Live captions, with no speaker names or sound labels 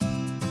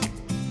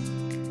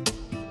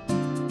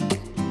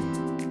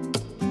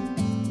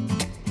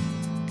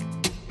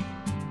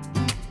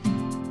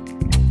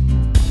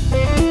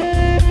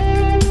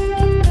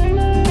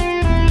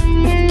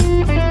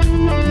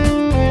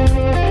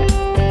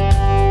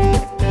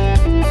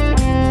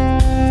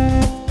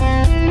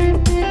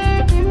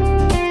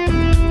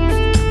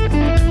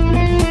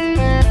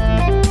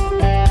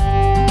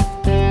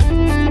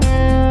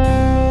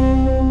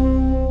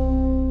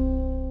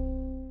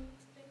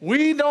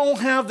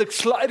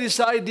slightest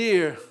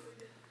idea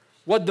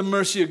what the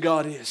mercy of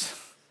God is.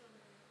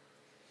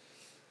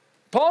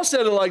 Paul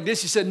said it like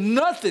this. He said,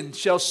 nothing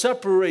shall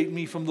separate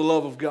me from the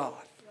love of God.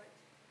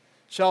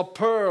 Shall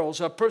peril,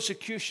 shall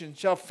persecution,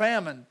 shall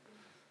famine.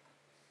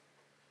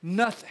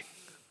 Nothing.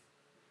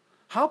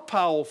 How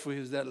powerful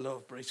is that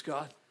love, praise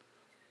God?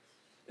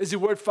 Is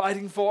it worth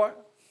fighting for?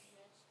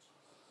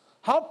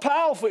 How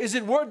powerful is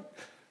it worth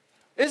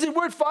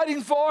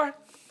fighting for?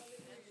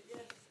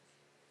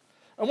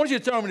 I want you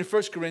to turn me to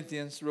 1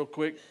 Corinthians real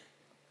quick.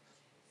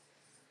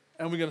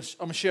 And I'm going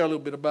to share a little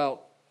bit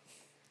about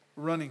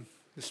running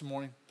this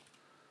morning.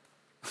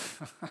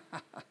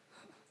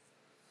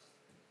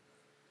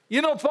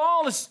 You know,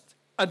 Paul is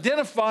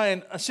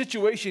identifying a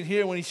situation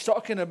here when he's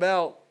talking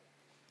about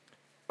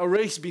a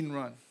race being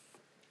run.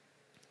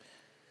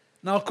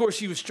 Now, of course,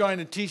 he was trying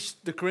to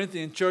teach the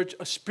Corinthian church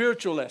a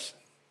spiritual lesson.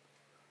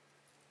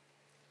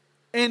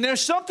 And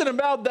there's something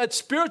about that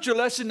spiritual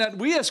lesson that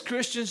we as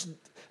Christians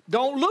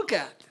don't look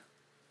at.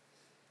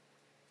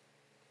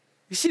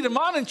 You see, the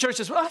modern church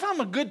says, well, if I'm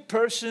a good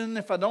person,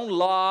 if I don't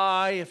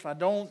lie, if I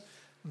don't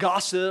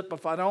gossip,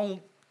 if I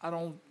don't,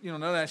 none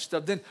of that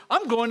stuff, then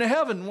I'm going to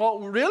heaven. Well,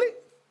 really?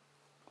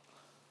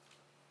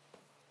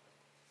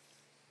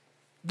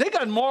 They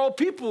got moral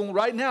people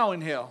right now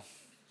in hell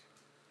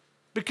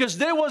because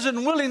they wasn't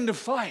willing to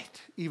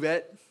fight,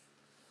 Yvette.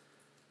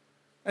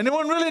 And they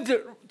weren't willing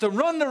to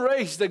run the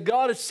race that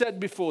God had set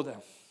before them.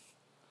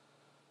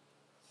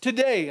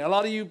 Today, a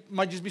lot of you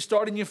might just be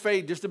starting your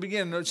faith just to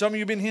begin. Some of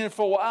you have been here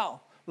for a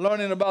while,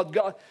 learning about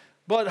God.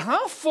 But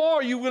how far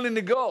are you willing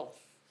to go?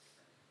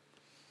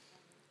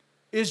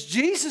 Is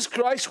Jesus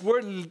Christ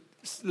worth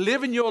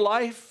living your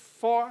life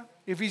for?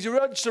 If he's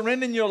worth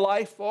surrendering your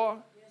life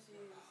for?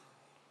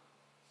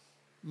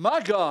 My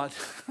God.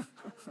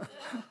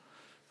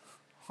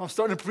 I'm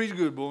starting to preach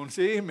good, boy.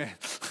 Say amen.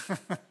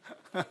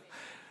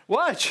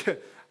 Watch.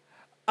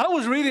 I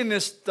was reading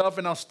this stuff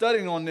and I was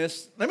studying on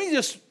this. Let me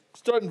just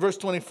start in verse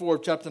 24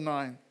 of chapter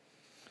 9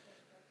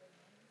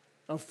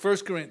 of 1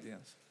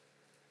 Corinthians.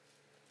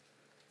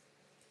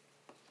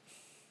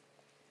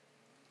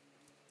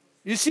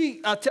 You see,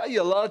 I tell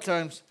you a lot of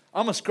times,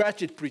 I'm a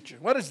scratch it preacher.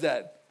 What is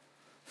that?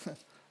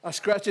 I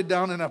scratch it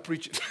down and I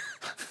preach it.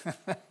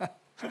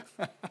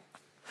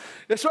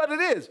 That's what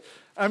it is.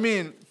 I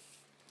mean,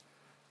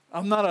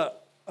 I'm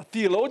not a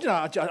theologian.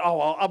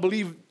 I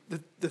believe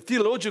the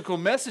theological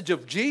message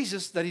of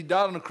Jesus, that he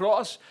died on the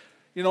cross,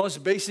 you know, it's a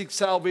basic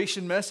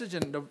salvation message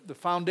and the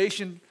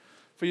foundation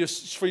for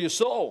your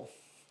soul.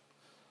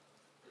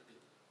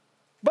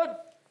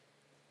 But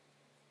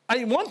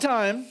one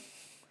time,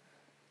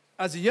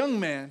 as a young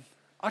man,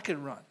 I could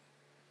run.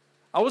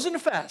 I wasn't the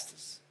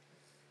fastest.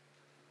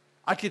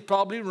 I could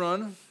probably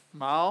run a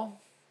mile,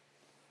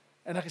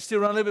 and I could still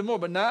run a little bit more.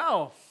 But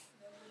now,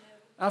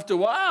 after a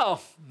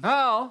while,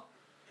 now,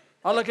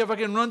 I look if I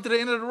can run to the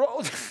end of the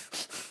road.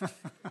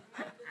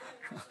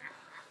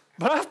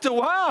 But after a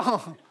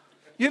while,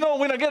 you know,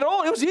 when I get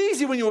old, it was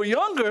easy when you were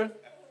younger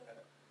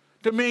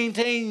to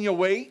maintain your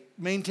weight,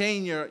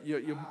 maintain your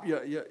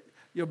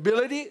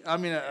ability. I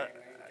mean,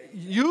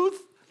 youth.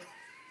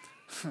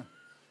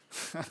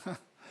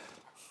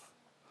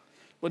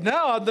 But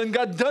now I've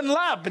got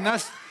Dunlap, and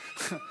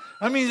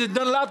that means it's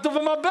Dunlap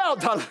over my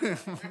belt.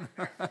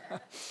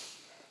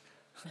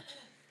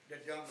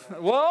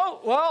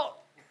 Well,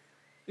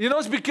 you know,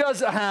 it's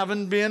because I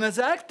haven't been as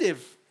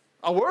active.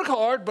 I work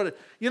hard, but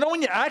you know,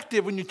 when you're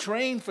active, when you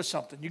train for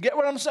something, you get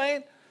what I'm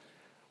saying?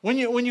 When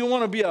you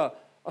want to be a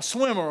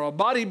swimmer, or a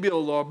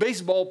bodybuilder, or a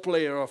baseball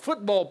player, or a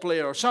football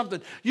player, or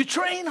something, you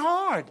train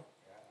hard.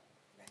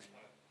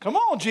 Come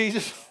on,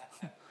 Jesus.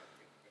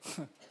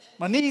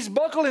 My knees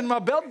buckle and my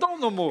belt don't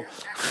no more.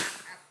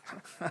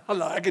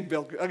 I get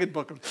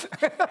buckled.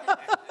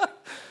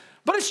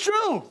 But it's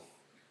true.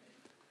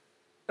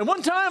 And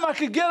one time I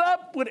could get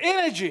up with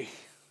energy.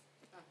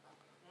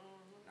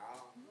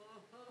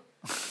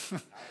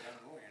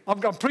 I'm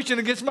preaching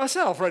against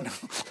myself right now.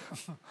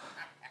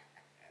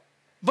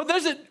 But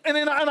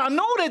and I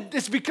know that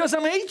it's because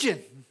I'm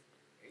aging.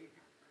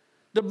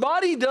 The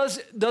body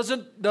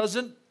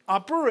doesn't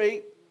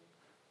operate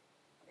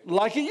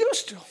like it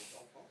used to.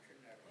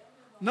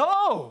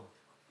 No.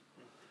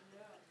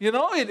 You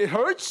know, it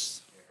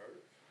hurts.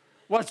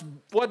 What's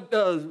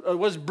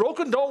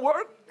broken don't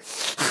work.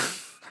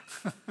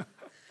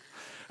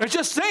 It's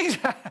just things.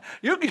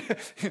 You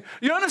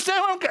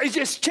understand what I'm saying? It's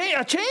just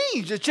a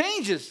change. It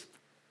changes.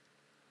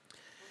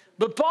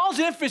 But Paul's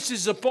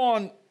emphasis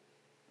upon,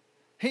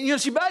 you know,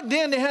 see, back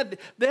then they had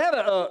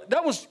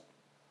that was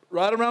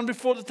right around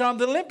before the time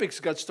the Olympics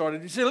got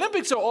started. You see,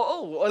 Olympics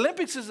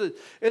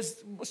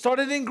is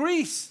started in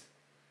Greece.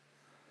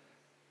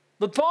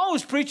 But Paul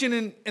was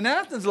preaching in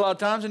Athens a lot of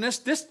times, and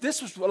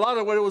this was a lot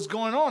of what was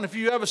going on. If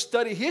you ever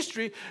study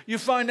history, you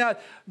find out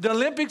the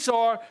Olympics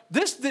are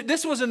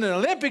this wasn't an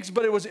Olympics,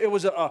 but it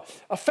was a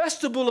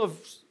festival of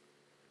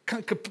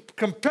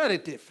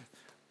competing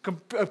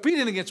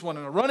against one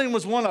another. Running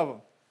was one of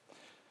them.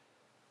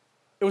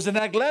 It was an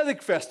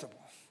athletic festival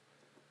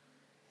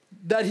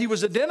that he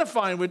was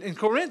identifying with in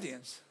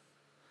Corinthians.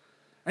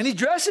 And he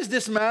dresses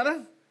this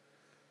manner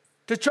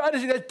to try to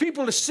get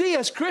people to see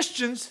as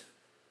Christians.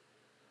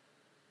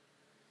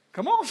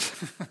 Come on.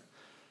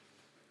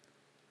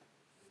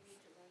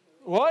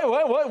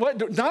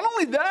 What? Not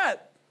only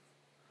that.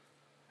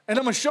 And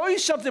I'm going to show you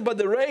something about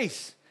the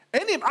race.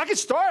 I can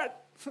start.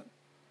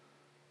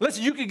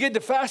 Listen, you can get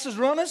the fastest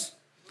runners.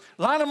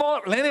 Line them all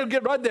up. Lanny will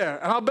get right there.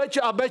 And I'll bet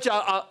you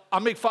I'll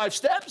make 5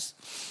 steps.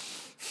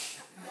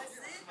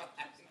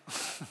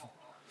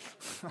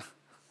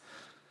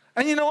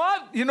 And you know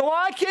what? You know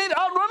why I can't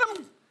outrun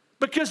them?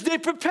 Because they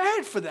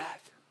prepared for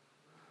that.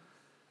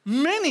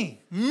 Many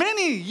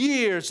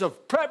years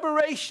of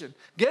preparation,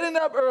 getting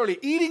up early,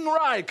 eating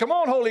right. Come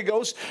on, Holy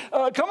Ghost.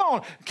 Come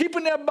on,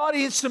 keeping their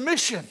body in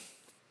submission.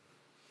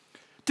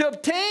 To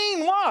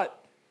obtain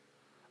what?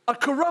 A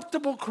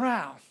corruptible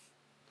crown.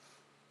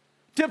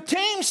 To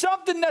obtain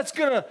something that's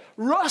going to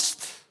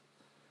rust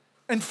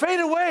and fade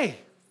away.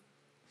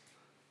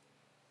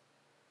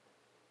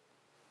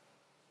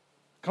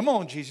 Come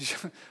on,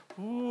 Jesus.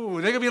 Ooh,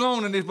 they're going to be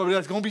alone in this, but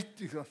that's going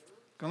to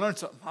learn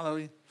something.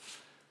 Hallelujah.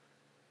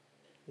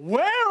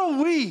 Where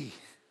are we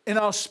in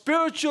our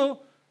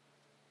spiritual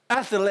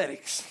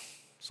athletics,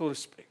 so to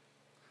speak?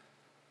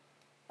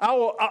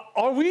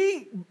 Are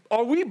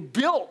we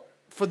built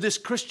for this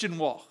Christian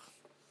walk?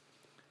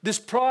 This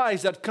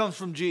prize that comes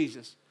from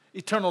Jesus,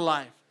 eternal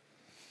life.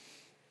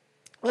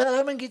 Well,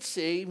 I'm going to get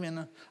saved, and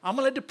I'm going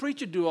to let the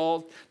preacher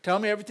tell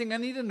me everything I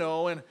need to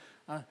know, and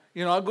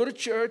I'll go to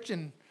church,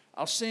 and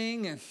I'll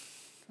sing, and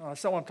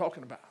that's not what I'm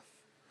talking about.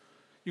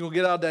 You're going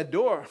to get out that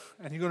door,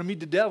 and you're going to meet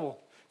the devil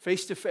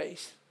face to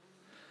face.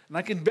 And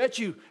I can bet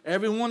you,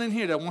 everyone in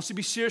here that wants to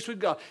be serious with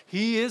God,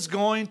 he is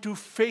going to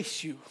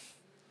face you.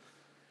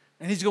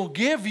 And he's going to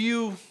give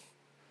you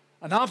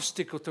an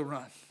obstacle to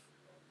run.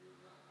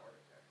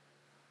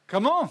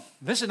 Come on.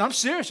 Listen, I'm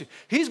serious.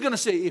 He's going to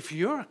say, if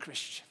you're a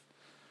Christian,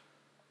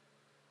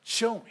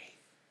 show me.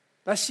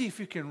 Let's see if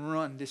you can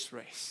run this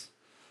race.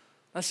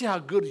 Let's see how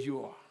good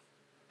you are.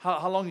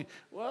 How long you...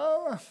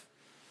 Well,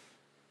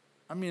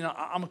 I mean,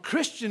 I'm a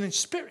Christian in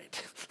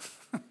spirit.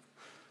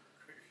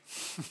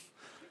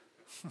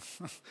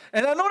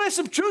 And I know there's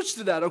some truths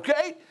to that,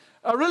 okay?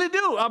 I really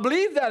do. I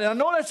believe that. And I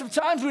know that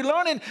sometimes we're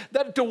learning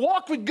that to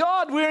walk with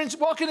God, we're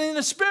walking in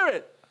the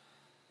Spirit.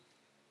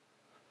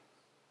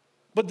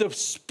 But the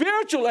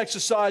spiritual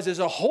exercise is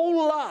a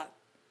whole lot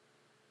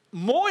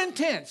more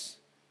intense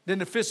than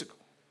the physical.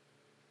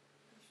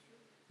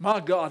 My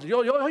God.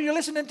 You're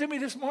listening to me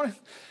this morning?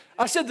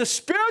 I said the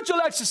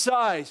spiritual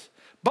exercise,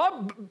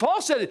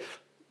 Paul said it,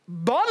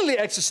 bodily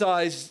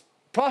exercise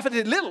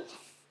profited little.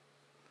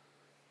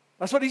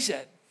 That's what he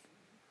said.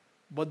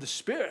 But the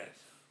Spirit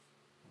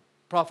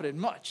profited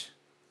much.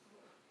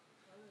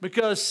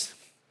 Because,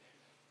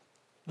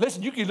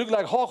 listen, you can look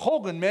like Hulk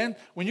Hogan, man.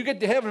 When you get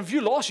to heaven, if you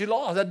lost, you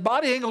lost. That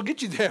body ain't going to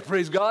get you there,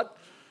 praise God.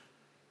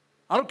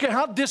 I don't care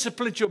how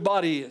disciplined your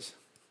body is.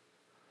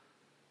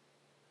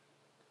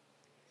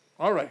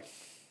 All right.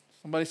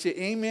 Somebody say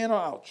amen or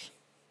ouch.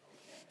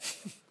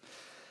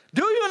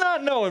 Do you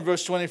not know, in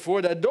verse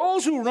 24, that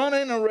those who run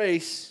in a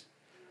race,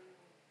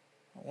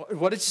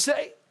 what did it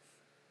say?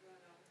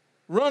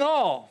 Run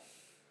all.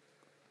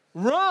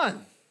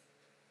 Run.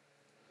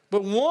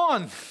 But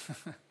one.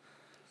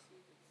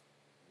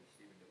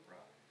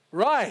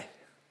 Right.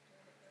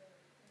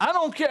 I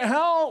don't care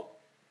how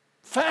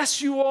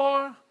fast you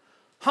are,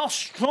 how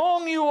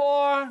strong you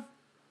are,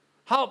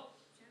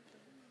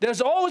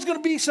 there's always going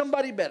to be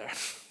somebody better.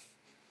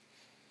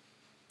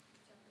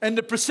 And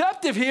the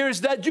perceptive here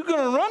is that you're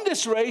going to run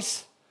this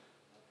race,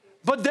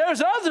 but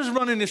there's others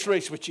running this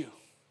race with you.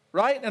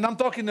 Right? And I'm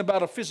talking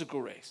about a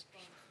physical race.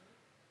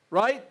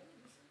 Right?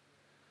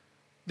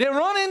 They're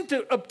running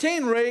to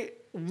obtain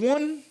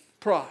one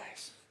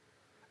prize.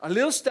 A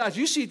little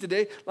statue. You see it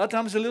today. A lot of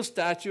times a little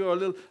statue or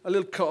a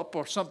little cup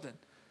or something.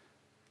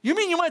 You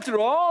mean you went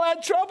through all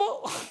that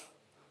trouble?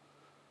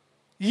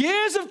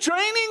 Years of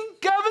training,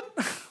 Kevin?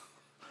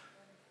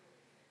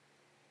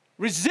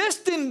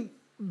 Resisting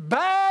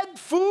bad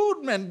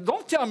food? Man,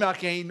 don't tell me I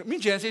can't eat. Me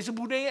and Jan ate some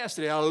boudin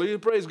yesterday. Hallelujah,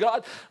 praise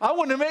God. I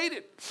wouldn't have made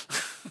it.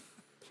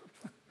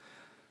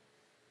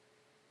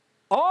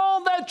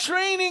 All that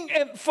training,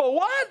 and for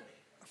what?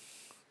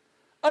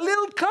 A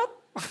little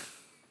cup?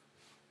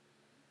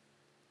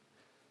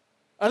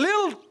 A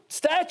little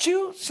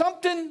statue?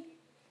 Something,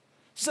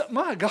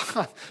 my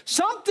God,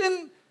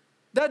 something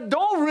that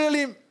don't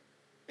really,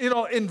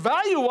 in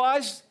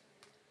value-wise,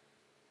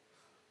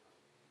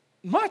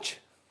 much.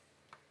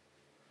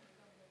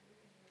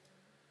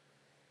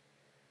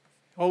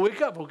 Oh,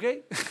 wake up,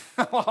 okay?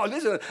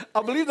 Listen,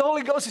 I believe the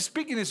Holy Ghost is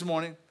speaking this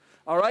morning,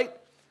 all right?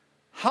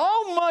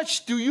 How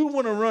much do you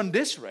want to run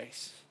this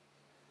race?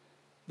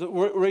 The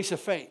race of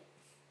faith.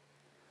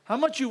 How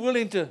much are you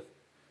willing to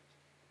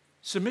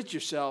submit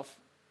yourself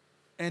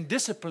and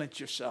discipline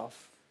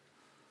yourself?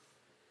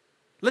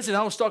 Listen,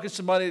 I was talking to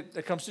somebody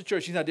that comes to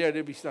church. He's not there.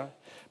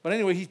 But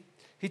anyway,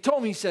 he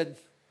told me, he said,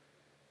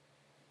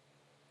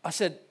 I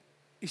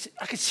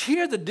could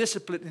hear the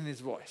discipline in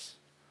his voice.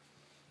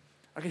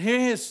 I could hear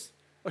his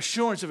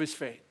assurance of his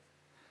faith.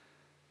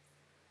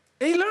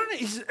 He learned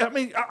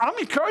it. I'm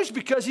encouraged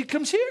because he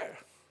comes here.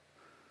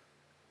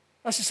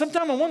 I said,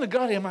 sometimes I wonder,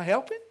 God, am I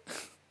helping?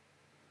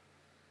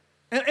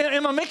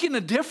 Am I making a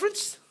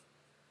difference?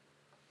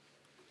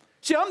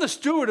 See, I'm the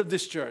steward of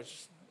this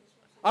church.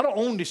 I don't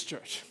own this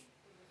church.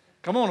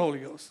 Come on, Holy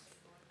Ghost.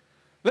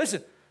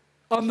 Listen,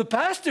 I'm the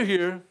pastor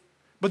here,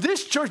 but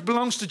this church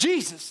belongs to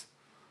Jesus,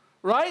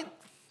 right?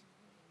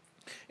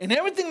 And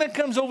everything that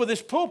comes over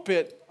this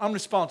pulpit, I'm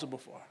responsible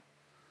for.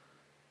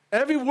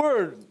 Every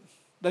word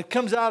that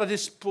comes out of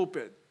this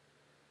pulpit,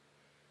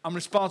 I'm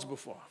responsible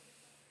for.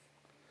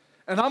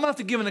 And I'm going to have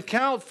to give an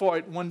account for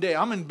it one day.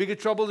 I'm in bigger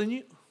trouble than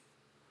you.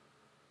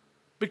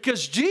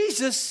 Because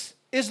Jesus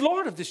is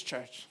Lord of this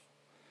church.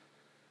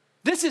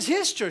 This is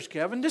his church,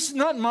 Kevin. This is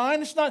not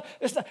mine.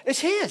 It's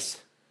his.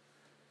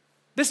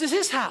 This is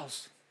his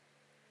house.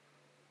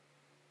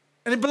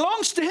 And it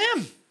belongs to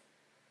him.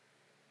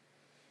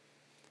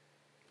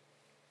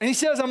 And he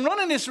says, I'm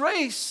running this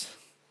race.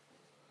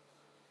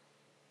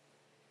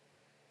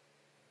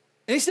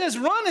 And he says,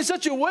 run in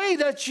such a way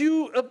that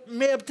you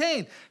may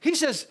obtain. He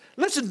says,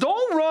 listen,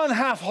 don't run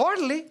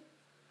half-heartedly.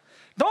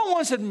 Don't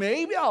once say,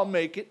 maybe I'll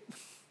make it.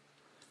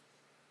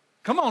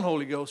 Come on,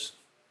 Holy Ghost.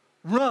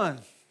 Run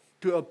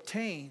to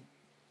obtain.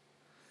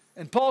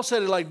 And Paul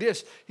said it like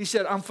this. He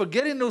said, I'm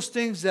forgetting those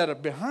things that are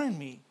behind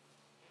me.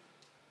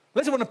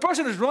 Listen, when a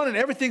person is running,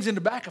 everything's in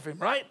the back of him,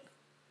 right?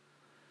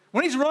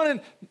 When he's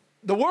running,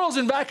 the world's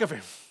in back of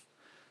him.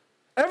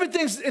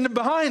 Everything's in the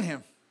behind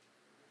him.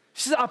 He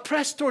says, I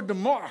press toward the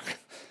mark.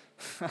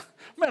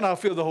 Man, I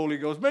feel the Holy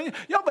Ghost. Man,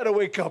 y'all better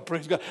wake up,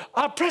 praise God.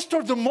 I press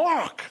toward the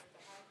mark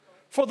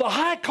for the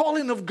high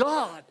calling of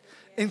God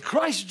in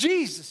Christ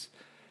Jesus.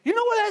 You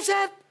know what that's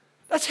at?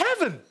 That's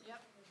heaven.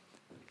 Yep.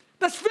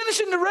 That's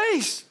finishing the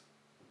race.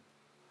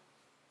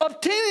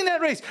 Obtaining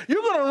that race.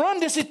 You're going to run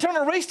this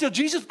eternal race till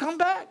Jesus comes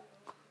back.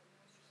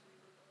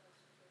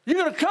 You're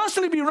going to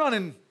constantly be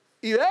running.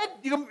 You're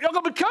going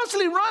to be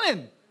constantly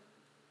running.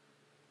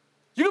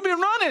 You're going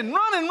to be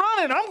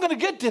running. I'm going to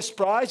get this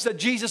prize that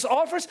Jesus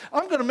offers.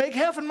 I'm going to make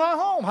heaven my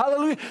home.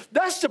 Hallelujah.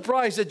 That's the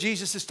prize that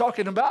Jesus is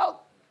talking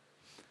about.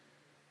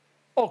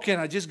 Oh,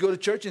 can I just go to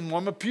church and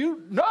warm a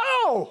pew?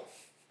 No.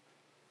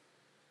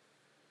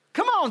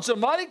 Come on,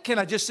 somebody. Can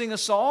I just sing a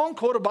song,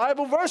 quote a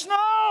Bible verse?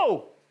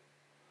 No.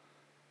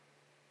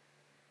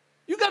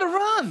 You got to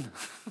run.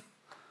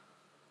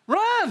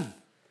 Run.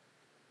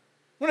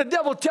 When the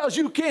devil tells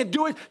you can't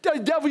do it, tell the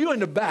devil you're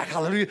in the back.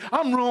 Hallelujah.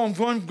 I'm wrong.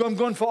 I'm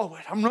going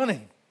forward. I'm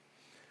running.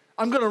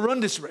 I'm going to run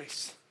this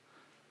race.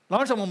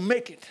 Lawrence, I'm going to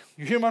make it.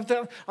 You hear what I'm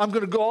telling you? I'm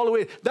going to go all the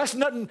way. That's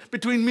nothing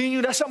between me and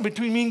you. That's something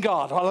between me and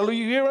God.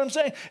 Hallelujah. You hear what I'm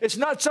saying? It's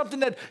not something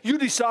that you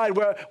decide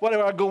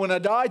whether I go when I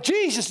die.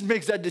 Jesus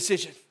makes that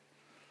decision.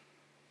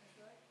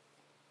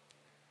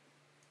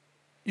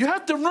 You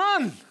have to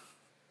run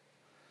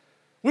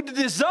with the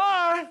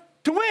desire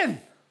to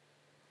win.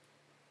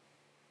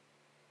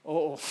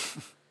 Oh.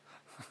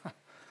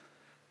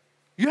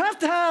 You have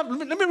to have,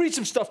 let me read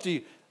some stuff to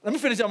you. Let me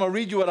finish. I'm going to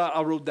read you what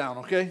I wrote down,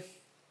 okay?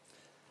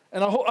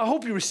 And I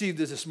hope you received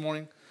this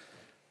morning.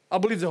 I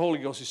believe the Holy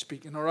Ghost is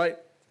speaking, all right?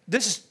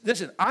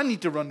 Listen, I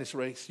need to run this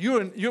race.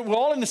 We're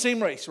all in the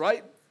same race,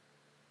 right?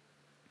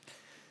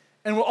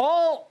 And we're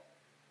all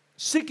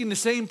seeking the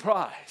same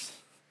prize.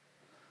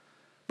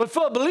 But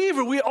for a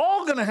believer, we're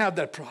all going to have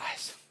that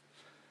prize.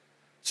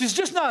 See, it's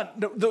just not,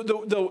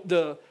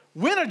 the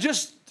winner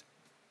just,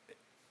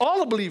 all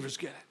the believers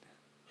get it.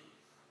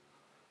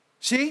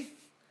 See?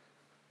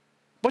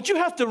 But you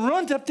have to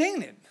run to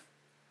obtain it.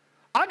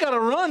 I got to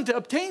run to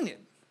obtain it.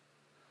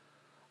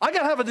 I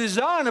got to have a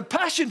desire and a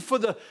passion for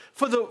the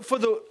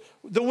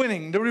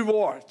winning, the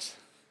rewards.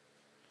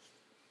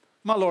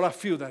 My Lord, I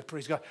feel that,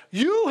 praise God.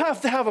 You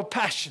have to have a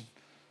passion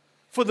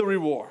for the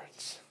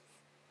rewards.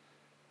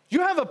 You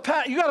got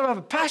to have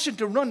a passion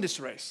to run this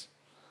race.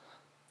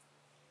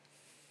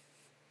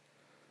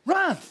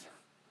 Run.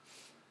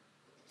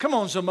 Come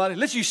on, somebody.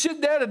 Let you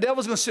sit there, the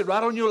devil's going to sit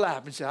right on your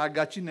lap and say, I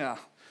got you now.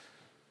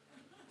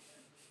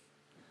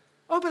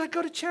 Oh, but I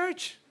go to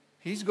church.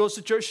 He goes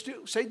to church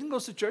too. Satan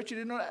goes to church. You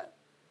didn't know that?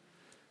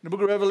 In the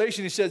book of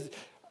Revelation, he says,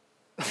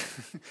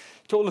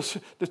 told us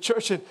the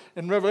church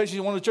in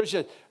Revelation, one of the churches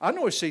said, I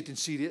know where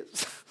Satan's seat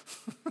is.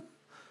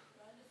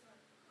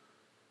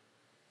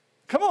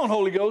 Come on,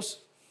 Holy Ghost.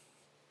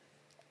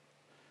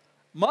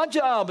 My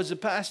job as a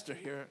pastor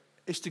here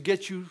is to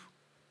get you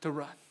to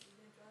run.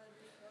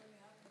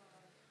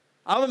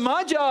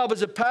 My job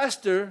as a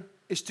pastor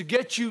is to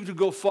get you to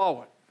go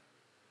forward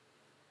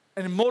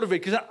and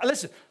motivate. Because,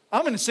 listen,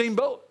 I'm in the same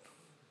boat.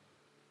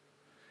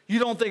 You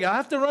don't think I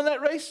have to run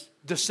that race?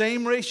 The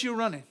same race you're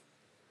running.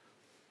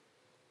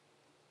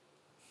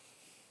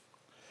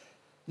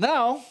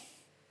 Now,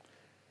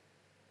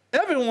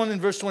 everyone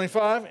in verse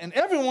 25, and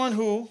everyone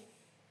who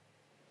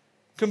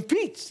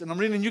competes, and I'm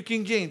reading New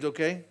King James,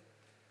 okay,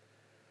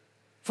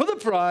 for the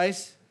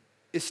prize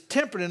is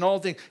temperate in all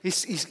things.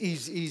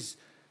 He's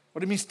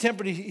what it means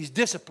temperate, he's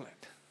disciplined.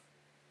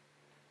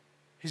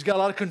 He's got a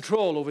lot of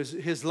control over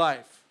his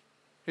life,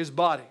 his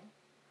body.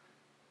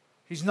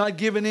 He's not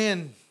giving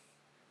in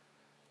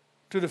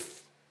to the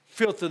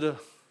filth of the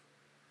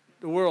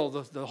world,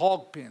 the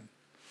hog pen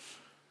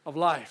of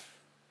life.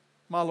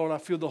 My Lord, I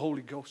feel the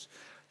Holy Ghost.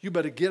 You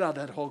better get out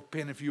of that hog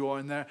pen if you are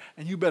in there,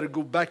 and you better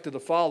go back to the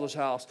Father's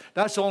house.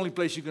 That's the only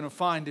place you're going to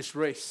find this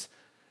race,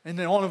 and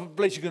the only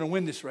place you're going to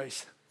win this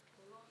race.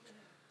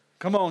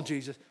 Come on,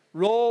 Jesus.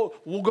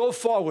 We'll go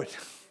forward.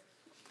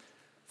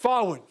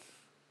 Forward.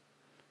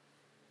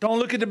 Don't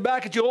look at the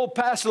back at your old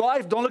past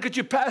life. Don't look at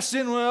your past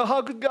sin. Well,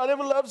 how could God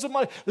ever love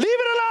somebody? Leave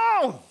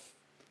it alone.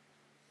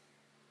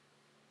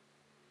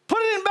 Put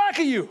it in back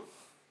of you.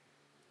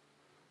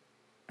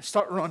 And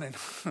start running.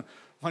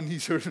 My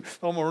knees hurt.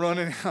 I'm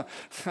running.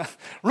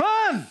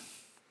 Run!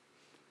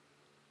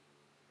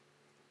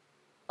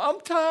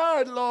 I'm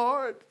tired,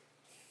 Lord.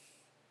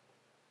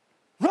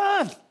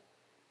 Run!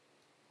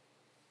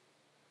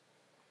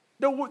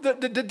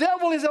 The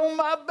devil is on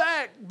my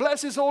back.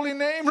 Bless his holy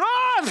name.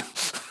 Run!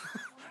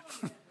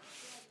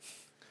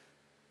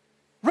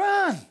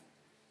 Run!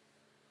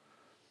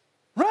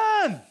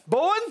 Run,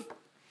 Bowen!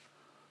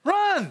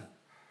 Run!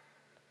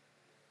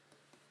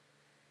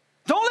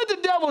 Don't let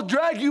the devil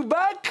drag you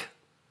back.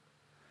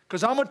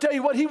 Because I'm going to tell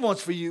you what he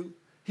wants for you.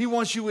 He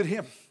wants you with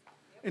him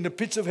in the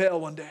pits of hell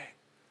one day.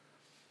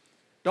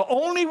 The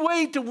only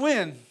way to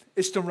win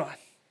is to run.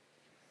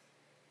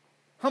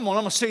 Come on,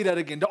 I'm going to say that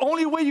again. The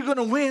only way you're going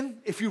to win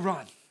if you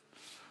run.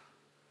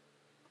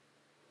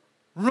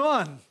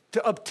 Run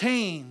to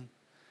obtain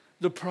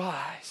the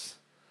prize.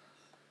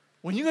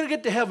 When you're going to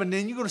get to heaven,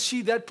 then you're going to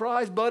see that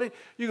prize, buddy.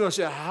 You're going to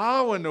say,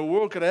 how in the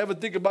world could I ever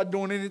think about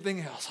doing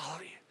anything else?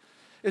 Hallelujah.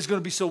 It's going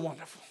to be so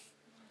wonderful.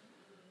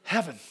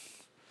 Heaven.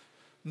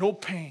 No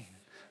pain,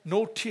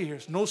 no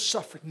tears, no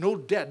suffering, no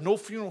death, no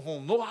funeral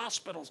home, no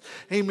hospitals.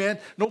 Amen.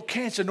 No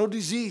cancer, no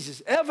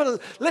diseases.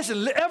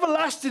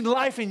 Everlasting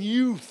life in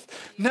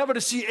youth. Never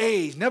to see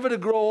age, never to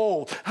grow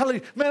old.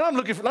 Hallelujah. Man, I'm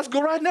looking for, let's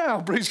go right now.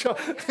 Praise God.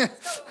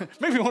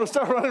 Maybe you want to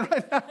start running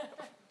right now.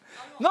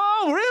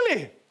 No,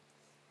 really.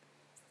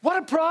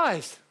 What a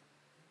prize.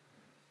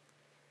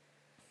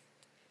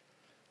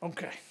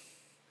 Okay.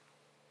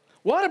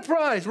 What a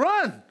prize.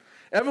 Run.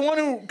 Everyone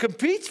who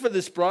competes for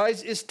this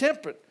prize is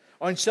temperate.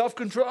 On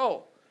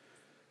self-control.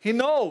 He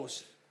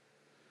knows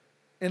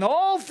in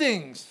all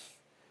things.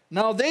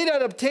 Now they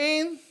that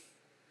obtain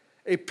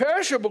a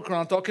perishable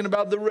crown, talking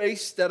about the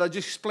race that I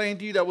just explained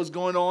to you that was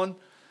going on,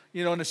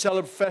 in the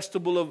celebratory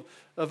festival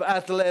of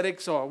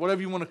athletics or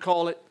whatever you want to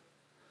call it.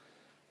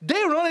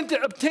 They're running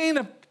to obtain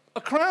a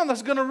crown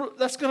that's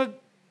gonna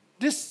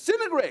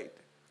disintegrate.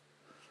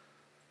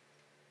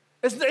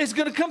 It's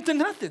gonna come to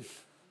nothing.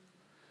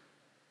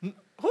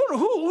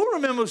 Who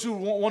remembers who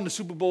won the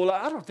Super Bowl?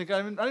 I don't think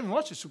I didn't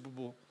watch the Super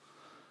Bowl.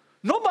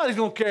 Nobody's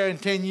going to care in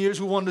 10 years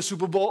who won the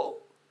Super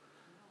Bowl.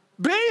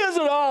 Billions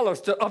of dollars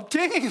to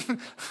obtain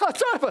a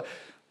type of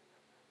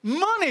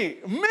money,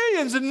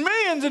 millions and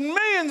millions and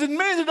millions and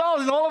millions of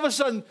dollars, and all of a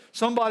sudden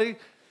somebody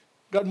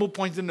got more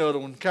points than the other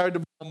one, carried the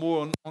ball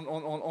more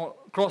on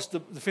across the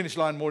finish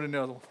line more than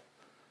the other one.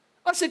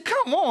 I said,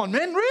 come on,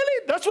 man,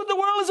 really? That's what the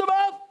world is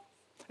about?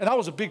 And I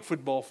was a big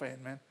football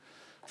fan, man.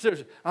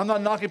 Seriously, I'm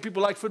not knocking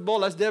people like football.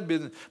 That's their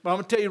business. But I'm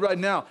going to tell you right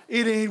now,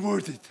 it ain't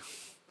worth it.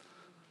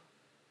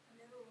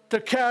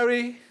 To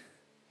carry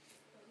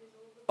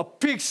a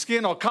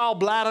pigskin or cow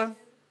bladder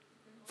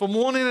from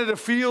one end of the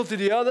field to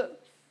the other.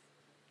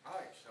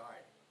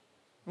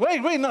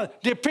 Wait, no.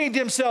 They paint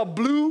themselves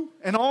blue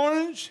and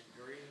orange.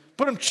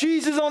 Put them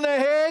cheeses on their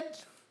head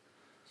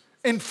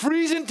in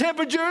freezing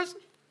temperatures.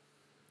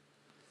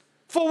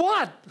 For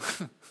what?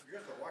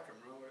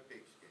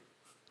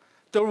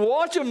 To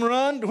watch them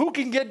run, who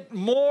can get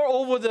more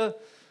over the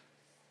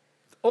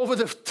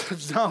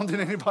touchdown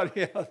than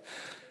anybody else?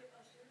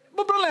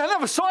 But brother, I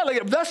never saw it like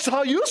that. That's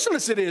how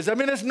useless it is. I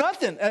mean, it's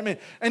nothing. I mean,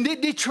 and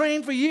they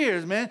train for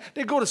years, man.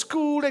 They go to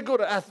school, they go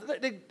to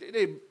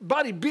they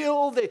body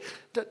build,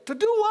 to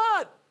do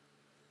what?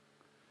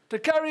 To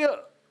carry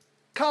a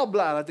cow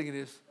bladder, I think it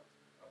is,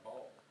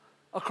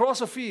 across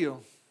a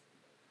field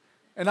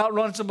and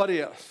outrun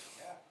somebody else.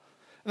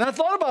 And I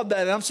thought about that,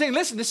 and I'm saying,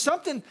 listen, there's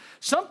something,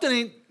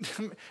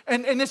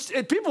 and it's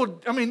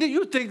people. I mean,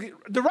 you think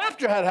the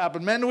rapture had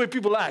happened, man? The way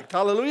people act,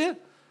 hallelujah,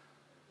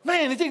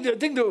 man. They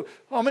think,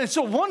 oh man, it's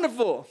so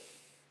wonderful.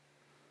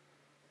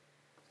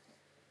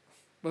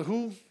 But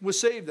who was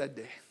saved that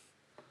day?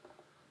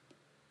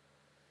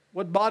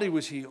 What body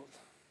was healed?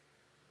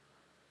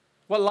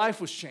 What life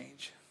was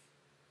changed?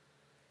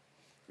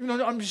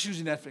 I'm just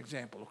using that for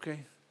example, okay?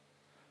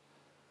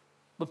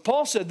 But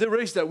Paul said the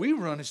race that we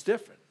run is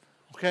different,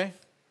 okay?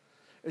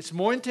 It's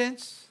more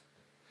intense.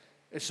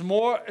 It's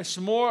more,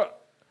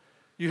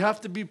 you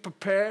have to be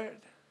prepared.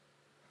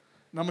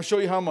 And I'm going to show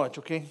you how much,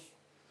 okay?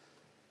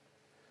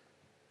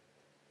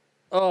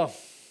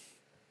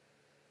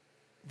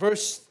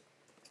 Verse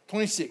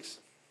 26.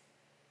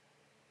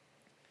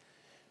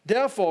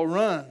 Therefore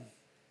run,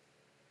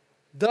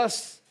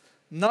 thus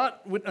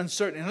not with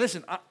uncertainty. And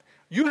listen,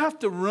 you have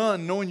to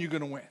run knowing you're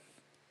going to win.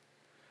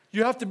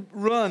 You have to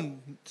run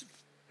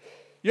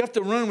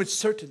with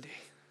certainty,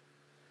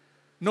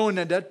 knowing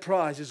that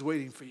prize is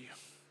waiting for you.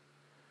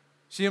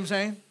 See what I'm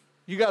saying?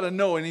 You got to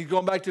know, and he's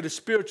going back to the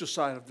spiritual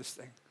side of this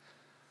thing.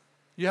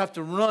 You have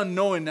to run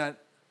knowing that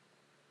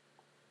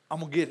I'm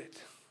going to get it,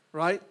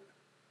 right?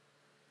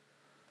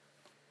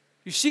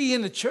 You see,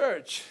 in the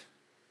church,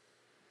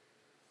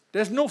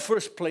 there's no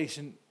first place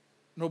in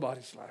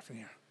nobody's life in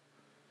here.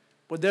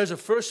 But there's a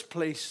first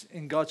place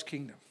in God's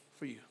kingdom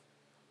for you,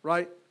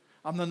 right?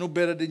 I'm not no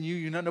better than you.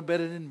 You're not no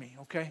better than me,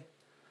 okay?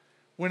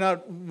 We're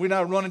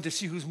not running to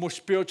see who's more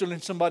spiritual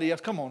than somebody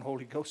else. Come on,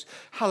 Holy Ghost.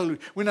 Hallelujah.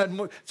 We're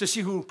not to see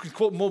who can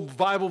quote more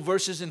Bible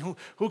verses and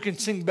who can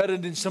sing better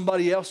than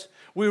somebody else.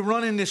 We're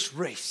running this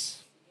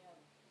race.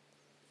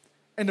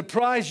 And the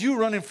prize you're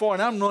running for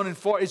and I'm running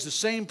for is the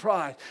same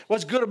prize.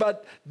 What's good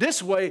about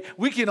this way,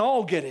 we can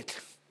all get it.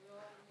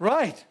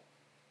 Right?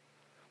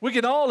 We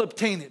can all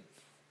obtain it.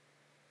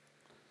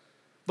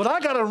 But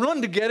I got to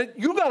run to get it.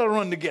 You got to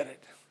run to get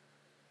it.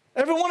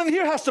 Everyone in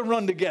here has to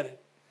run to get it.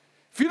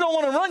 If you don't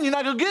want to run, you're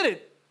not going to get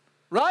it.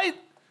 Right?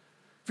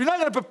 If you're not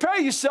going to prepare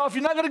yourself,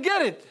 you're not going to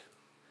get it.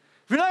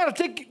 If you're not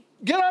going to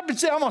get up and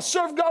say, I'm going to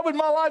serve God with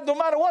my life no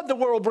matter what the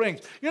world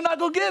brings, you're not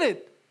going to get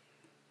it.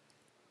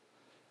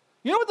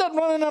 You know what that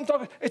running I'm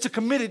talking about? It's a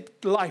committed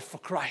life for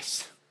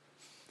Christ.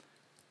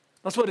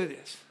 That's what it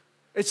is.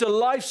 It's a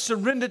life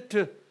surrendered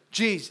to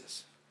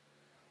Jesus.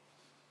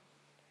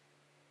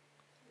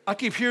 I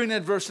keep hearing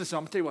that verse. Listen,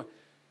 I'm going to tell you what.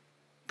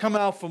 Come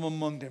out from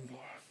among them,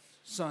 Lord,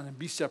 son, and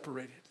be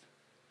separated.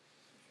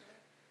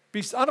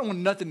 I don't want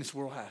nothing this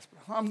world has.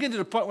 I'm getting to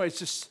the point where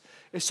it's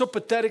so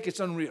pathetic, it's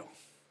unreal.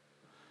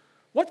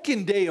 What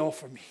can they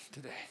offer me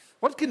today?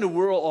 What can the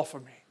world offer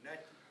me?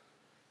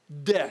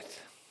 Death.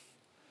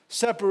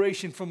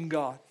 Separation from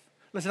God.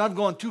 Listen, I've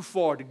gone too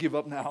far to give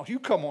up now. You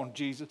come on,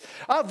 Jesus.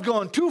 I've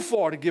gone too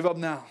far to give up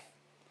now.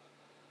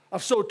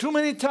 I've sold too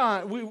many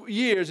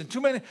years and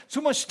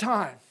too much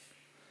time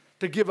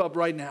to give up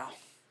right now.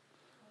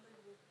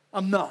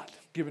 I'm not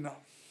giving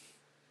up.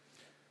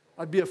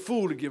 I'd be a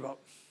fool to give up.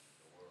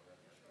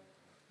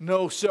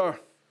 No, sir.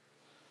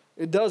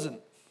 It doesn't.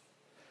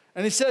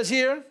 And he says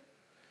here,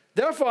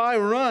 therefore I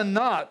run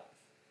not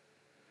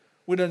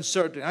with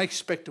uncertainty. I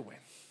expect to win.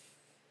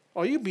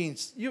 Oh, you're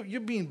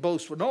being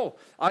boastful. No,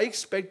 I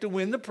expect to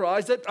win the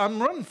prize that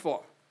I'm running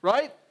for,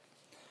 right?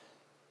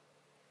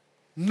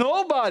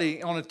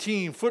 Nobody on a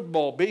team,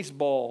 football,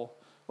 baseball,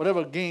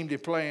 whatever game they're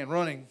playing,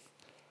 running,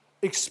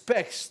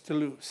 expects to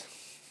lose.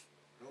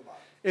 Nobody.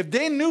 If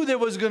they knew they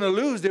was going to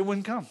lose, they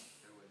wouldn't come.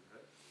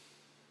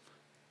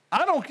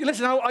 I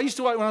used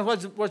to, when I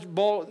watched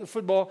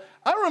football,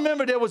 I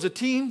remember there was a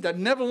team that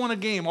never won a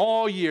game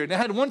all year. And they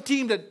had one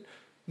team that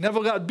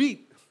never got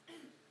beat.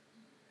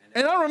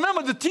 And I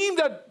remember the team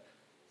that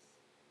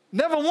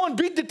never won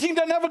beat the team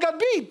that never got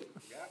beat.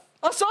 Yeah.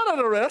 I saw that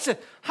already. I said,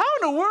 how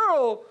in the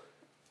world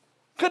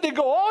could they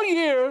go all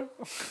year,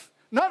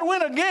 not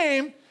win a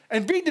game,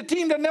 and beat the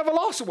team that never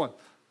lost one?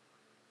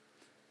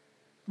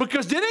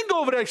 Because they didn't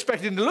go over there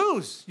expecting to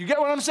lose. You get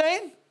what I'm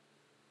saying?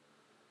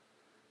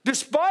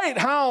 Despite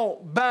how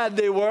bad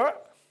they were,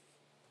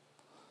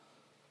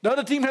 the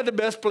other team had the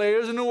best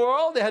players in the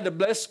world. They had the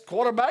best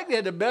quarterback. They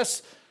had the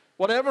best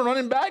whatever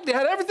running back. They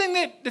had everything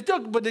they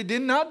took, but they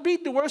did not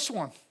beat the worst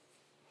one.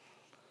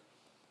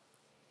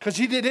 Because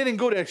they didn't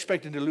go there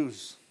expecting to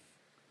lose.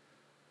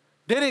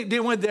 They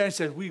went there and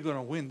said, we're going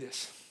to win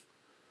this.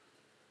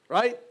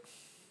 Right?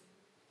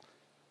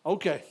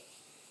 Okay.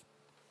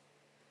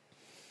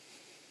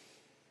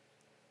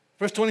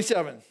 Verse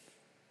 27.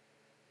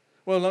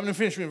 Well, let me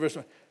finish reading verse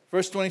 1.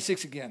 Verse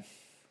 26 again.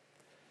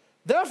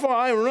 Therefore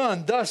I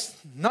run thus,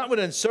 not with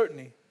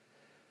uncertainty.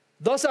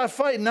 Thus I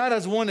fight not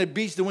as one that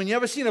beats the wind. You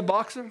ever seen a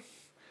boxer?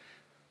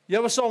 You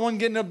ever saw one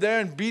getting up there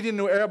and beating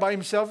the air by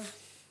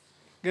himself?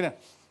 You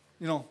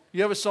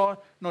ever saw it?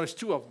 No, there's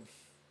two of them.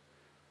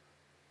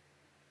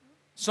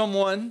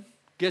 Someone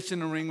gets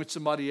in the ring with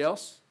somebody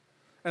else.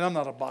 And I'm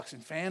not a boxing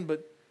fan,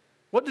 but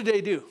what do?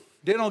 They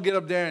don't get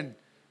up there and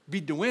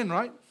beat the wind,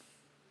 right?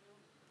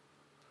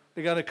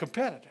 They got a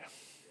competitor.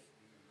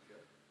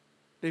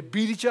 They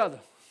beat each other.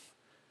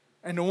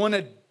 And the one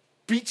that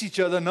beats each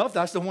other enough,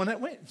 that's the one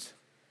that wins.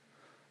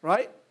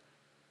 Right?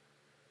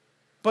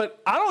 But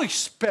I don't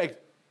expect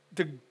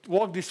to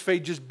walk this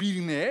faith just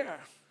beating the air.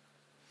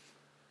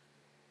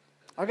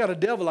 I got a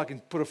devil I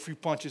can put a few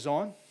punches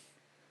on.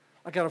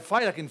 I got a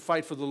fight I can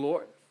fight for the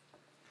Lord.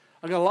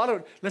 I got a lot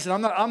of, listen,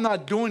 I'm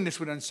not doing this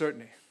with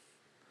uncertainty.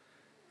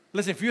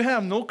 Listen, if you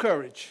have no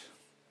courage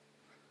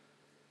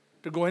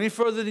to go any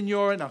further than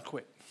you're in, I'll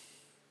quit.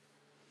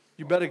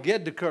 You better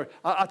get the courage.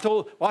 I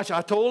told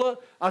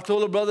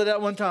a brother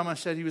that one time. I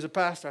said, he was a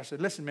pastor. I said,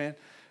 listen, man.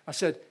 I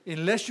said,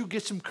 unless you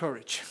get some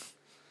courage,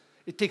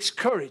 it takes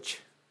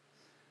courage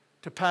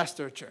to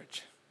pastor a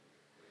church.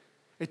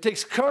 It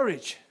takes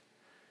courage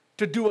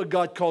to do what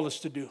God called us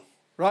to do.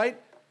 Right?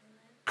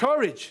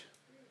 Courage.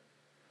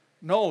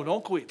 No,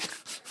 don't quit.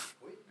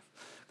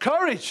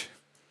 Courage.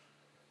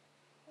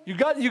 You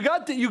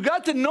got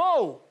to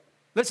know.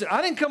 Listen,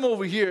 I didn't come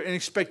over here and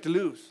expect to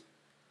lose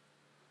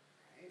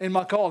in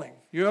my calling.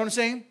 You know what I'm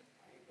saying?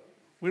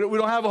 We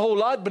don't have a whole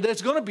lot, but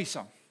there's going to be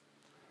some.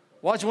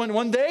 Watch,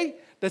 one day,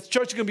 that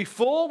church is going to be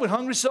full with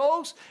hungry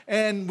souls,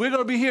 and we're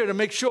going to be here to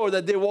make sure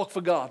that they walk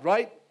for God,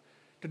 right?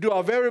 To do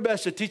our very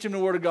best to teach them the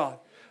Word of God.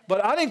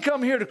 But I didn't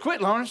come here to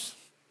quit, Lawrence.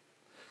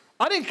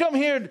 I didn't come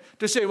here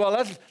to say,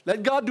 well,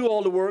 let God do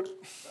all the work.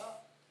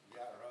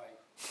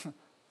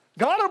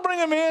 God will bring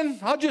them in.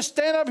 I'll just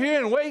stand up here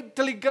and wait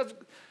till he gets.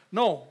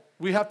 No,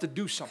 we have to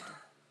do something.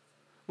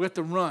 We have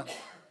to run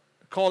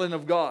the calling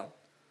of God.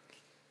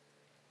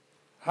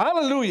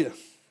 Hallelujah.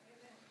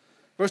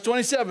 Verse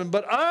 27,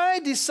 but I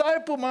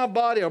disciple my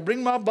body, or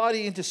bring my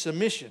body into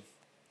submission.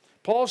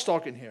 Paul's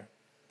talking here.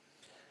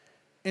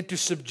 Into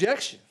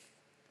subjection.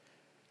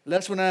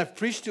 Lest when I have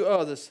preached to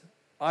others,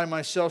 I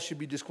myself should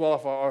be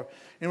disqualified.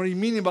 And what he's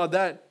meaning about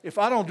that, if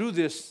I don't do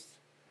this,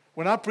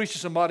 when I preach to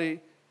somebody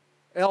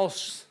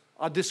else,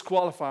 I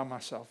disqualify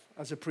myself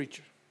as a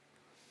preacher.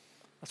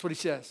 That's what he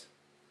says.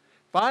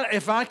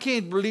 If I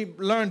can't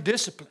learn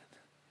discipline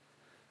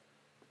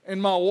in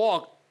my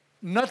walk,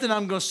 nothing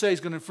I'm going to say is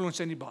going to influence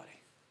anybody.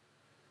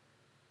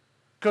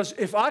 Because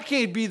if I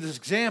can't be this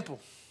example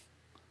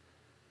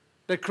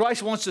that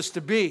Christ wants us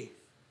to be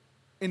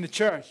in the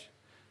church,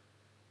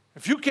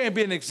 if you can't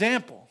be an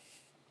example,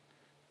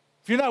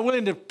 if you're not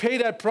willing to pay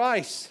that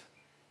price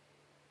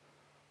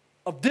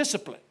of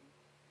discipline,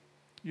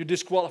 you're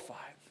disqualified.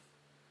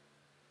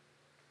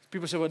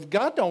 People say, well,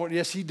 God don't.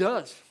 Yes, he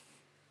does.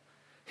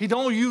 He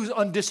don't use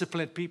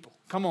undisciplined people.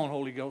 Come on,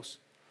 Holy Ghost.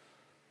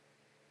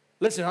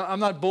 Listen, I'm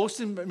not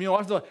boasting.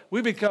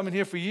 We've been coming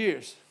here for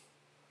years.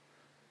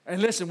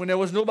 And listen, when there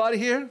was nobody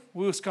here,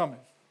 we was coming.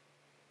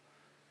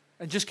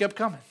 And just kept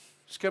coming.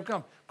 Just kept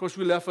coming. Of course,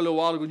 we left a little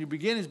while ago in the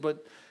beginnings,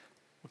 but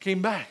we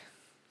came back.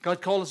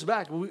 God called us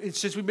back.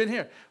 Since we've been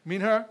here, me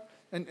and her,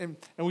 and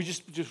we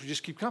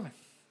just keep coming.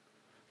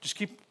 Just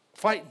keep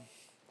fighting.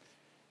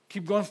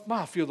 Keep going.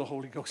 I feel the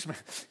Holy Ghost, man.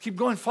 Keep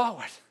going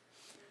forward.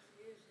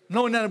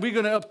 Knowing that we're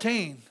going to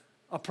obtain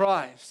a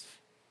prize.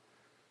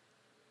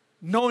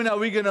 Knowing that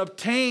we're going to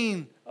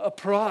obtain a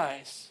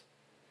prize.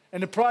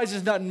 And the prize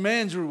is not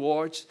man's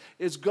rewards,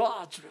 it's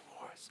God's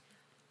rewards.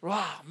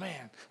 Wow,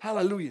 man.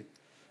 Hallelujah.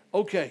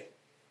 Okay.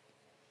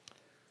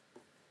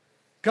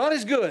 God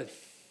is good.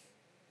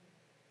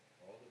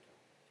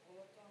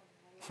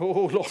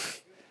 Oh, Lord.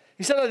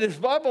 He said,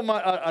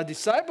 I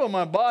disciple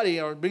my body,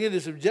 or bring it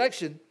to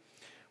subjection.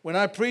 When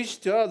I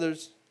preach to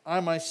others, I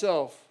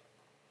myself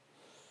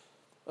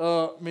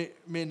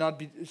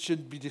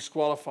shouldn't be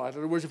disqualified. In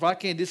other words, if I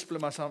can't discipline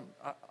myself,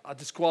 I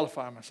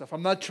disqualify myself. If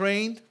I'm not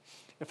trained,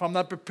 if I'm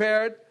not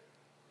prepared,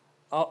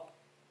 I'll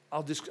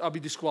be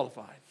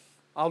disqualified.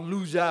 I'll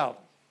lose out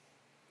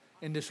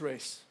in this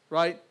race,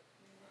 right?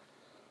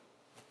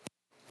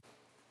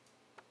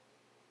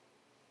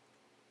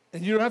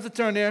 And you don't have to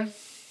turn there,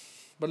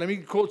 but let me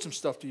quote some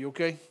stuff to you,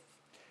 okay?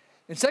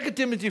 In 2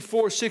 Timothy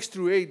 4, 6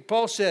 through 8,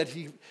 Paul said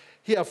he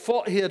had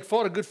fought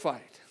a good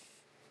fight.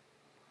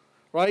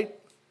 Right?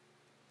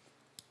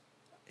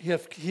 He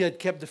had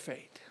kept the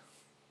faith.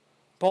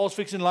 Paul's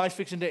life's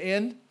fixing to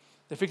end.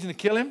 They're fixing to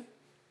kill him.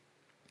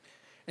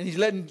 And he's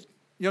letting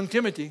young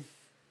Timothy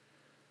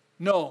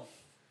know,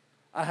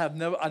 I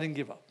didn't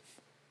give up.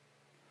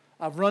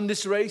 I've run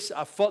this race.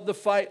 I've fought the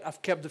fight.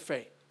 I've kept the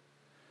faith.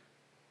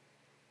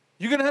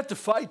 You're going to have to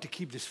fight to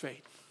keep this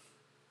faith.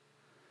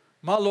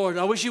 My Lord,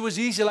 I wish it was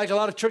easy like a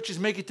lot of churches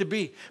make it to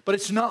be, but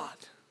it's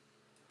not.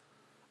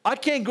 I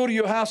can't go to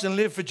your house and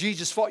live for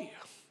Jesus for you.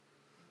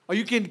 Or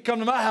you can't come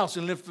to my house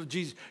and live for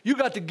Jesus. You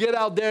got to get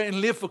out there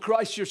and live for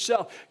Christ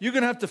yourself. You're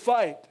going to have to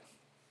fight.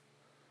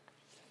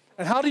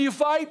 And how do you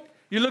fight?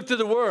 You look to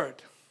the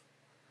Word.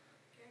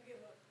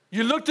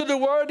 You look to the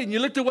Word and you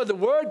look to what the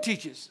Word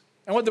teaches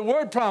and what the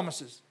Word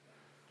promises.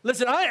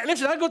 Listen,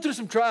 I go through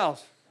some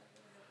trials.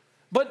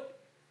 But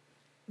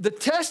the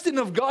testing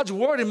of God's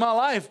Word in my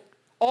life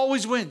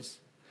always wins.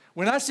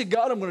 When I say,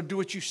 God, I'm going to do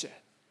what you said.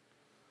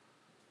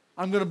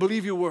 I'm going to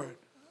believe your word.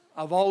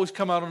 I've always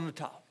come out on the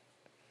top.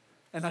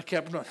 And I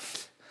kept running.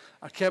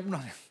 I kept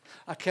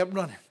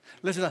running.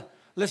 Listen,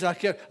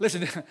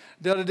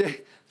 the other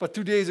day, about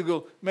 2 days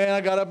ago, man, I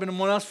got up in the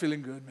morning, I was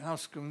feeling good, man. I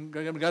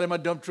got in my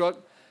dump truck,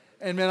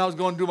 and man, I was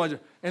going to do my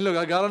job. And look,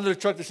 I got under the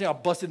truck this thing, I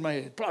busted my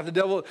head.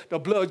 The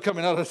blood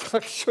coming out of the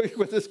truck. I can show you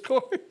with this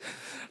cord.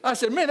 I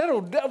said, man, that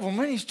old devil,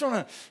 man, he's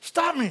trying to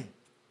stop me.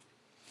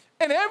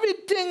 And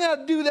everything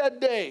I do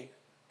that day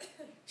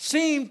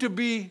seemed to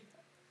be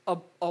a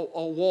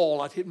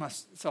wall I'd hit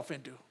myself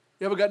into.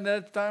 You ever gotten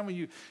that time when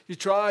you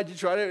tried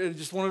it, and it's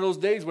just one of those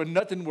days where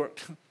nothing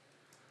worked.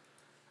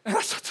 And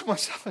I thought to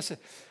myself, I said,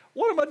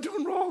 what am I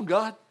doing wrong,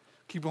 God?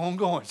 Keep on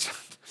going.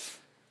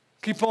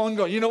 Keep on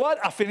going. You know what?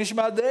 I finished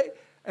my day,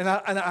 and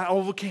I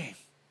overcame.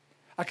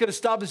 I could have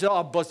stopped and said, oh,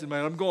 I busted,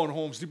 man. I'm going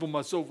home, sleep on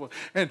my sofa.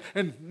 And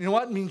you know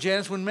what? Me and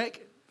Janice wouldn't make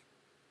it.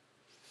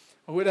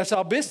 Well, that's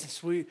our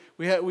business.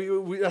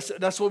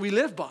 That's what we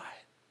live by.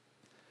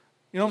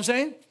 You know what I'm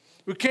saying?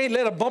 We can't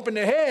let a bump in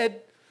the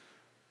head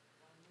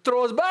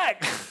throw us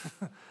back.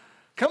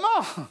 Come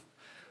on.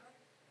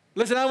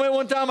 Listen, I went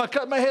one time, I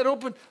cut my head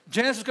open.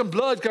 Janice was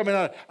blood coming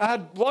out. I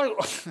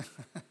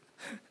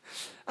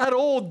I had an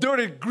old,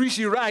 dirty,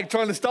 greasy rag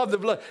trying to stop the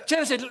blood.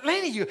 Janet said,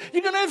 Laney, you're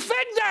going to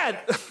infect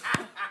that.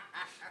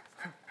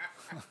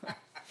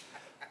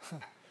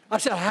 I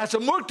said, I had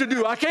some work to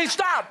do. I can't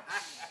stop.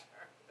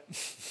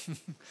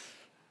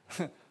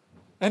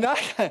 And I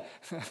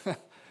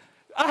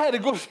had to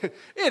go.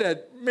 It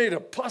had made a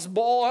pus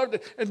ball.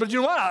 But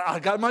you know what? I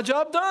got my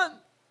job done.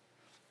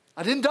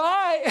 I didn't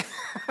die.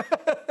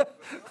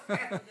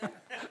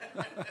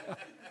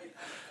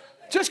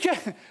 Just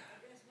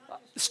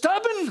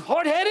stubborn,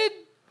 hard-headed.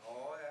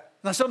 Oh, yeah.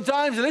 Now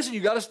sometimes, listen, you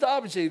got to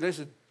stop and say,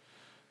 listen,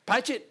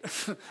 patch it.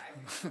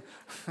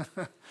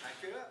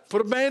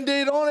 Put a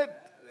Band-Aid on it.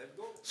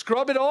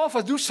 Scrub it off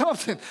or do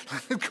something.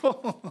 Let it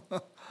go.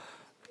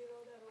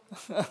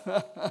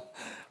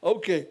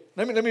 Okay.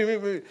 Let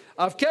me.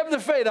 I've kept the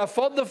faith. I've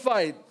fought the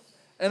fight.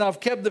 And I've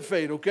kept the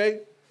faith, okay?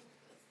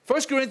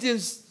 1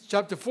 Corinthians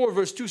chapter 4,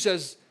 verse 2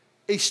 says,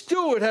 a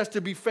steward has to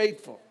be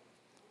faithful.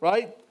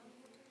 Right?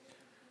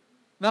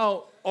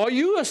 Now, are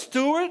you a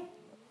steward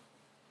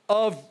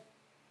of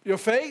your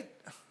faith?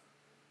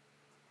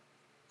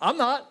 I'm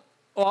not.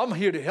 Oh, I'm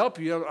here to help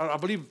you. I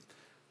believe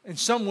in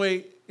some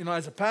way,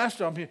 as a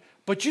pastor, I'm here.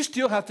 But you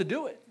still have to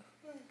do it.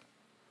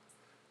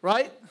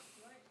 Right?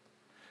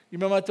 You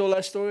remember I told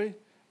that story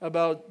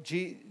about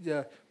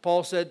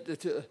Paul said,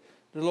 the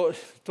Lord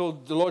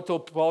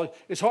told Paul,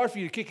 it's hard for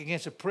you to kick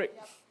against a prick.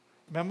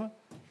 Remember?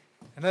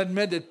 And that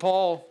meant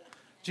that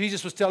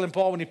Jesus was telling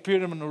Paul when he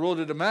appeared him on the road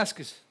to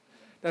Damascus,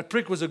 that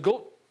prick was a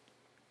goat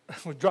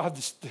would drive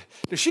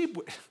the sheep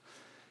with.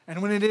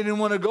 And when they didn't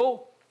want to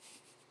go,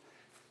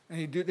 and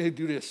they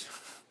do this.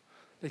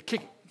 They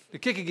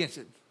kick against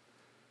it.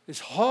 It's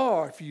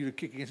hard for you to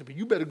kick against it, but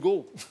you better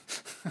go.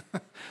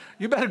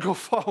 You better go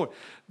forward.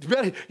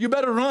 You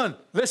better run.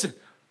 Listen,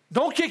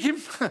 don't kick him.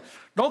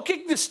 Don't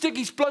kick the stick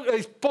he's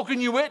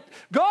poking you with.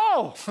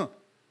 Go!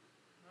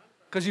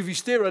 Because if you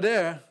stay right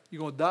there, you're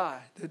going to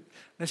die.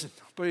 Listen,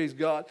 praise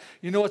God.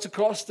 You know what's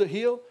across the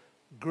hill?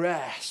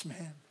 Grass,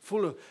 man.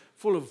 Full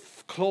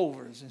of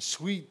clovers and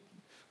sweet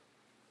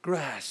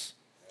grass.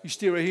 You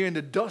stay right here in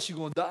the dust, you're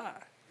going to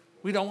die.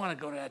 We don't want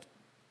to go that.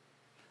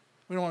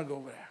 We don't want to go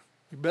over there.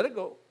 You better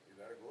go. You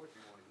better go if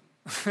you want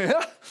to eat.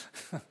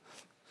 Yeah.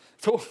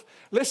 So,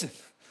 listen,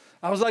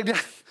 I was like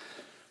that.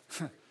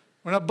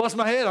 When I bust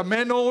my head, a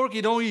man don't work,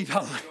 he don't eat.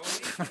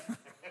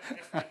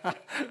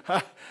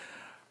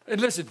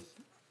 And listen,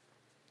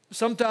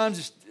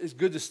 sometimes it's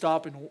good to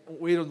stop and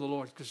wait on the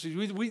Lord. Because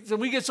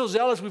we get so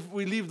zealous,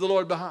 we leave the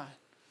Lord behind.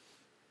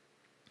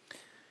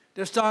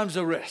 There's times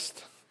to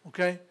rest,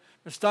 okay?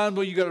 There's times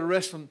where you got to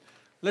rest from.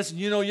 Listen,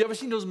 you ever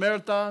seen those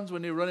marathons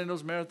when they're running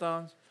those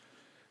marathons?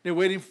 They're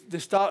waiting, they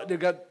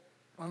got,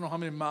 I don't know how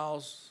many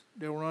miles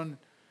they'll run.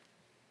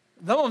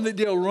 Some of them,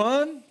 they'll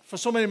run for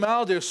so many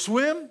miles, they'll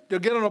swim, they'll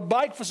get on a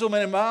bike for so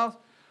many miles.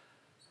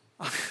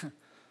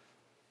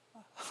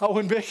 I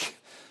wouldn't make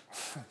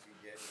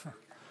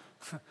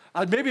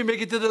I'd maybe make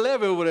it to the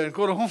levee over there and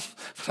go to home.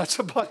 That's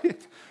about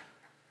it.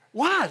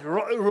 What?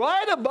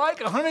 Ride a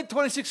bike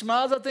 126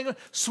 miles, I think.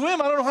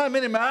 Swim, I don't know how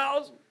many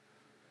miles.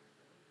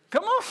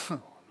 Come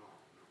on.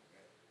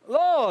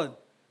 Lord.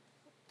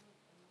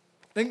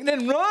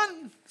 Then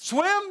run,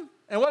 swim,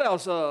 and what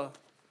else?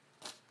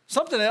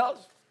 Something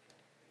else.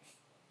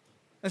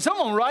 And some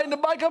of them riding the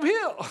bike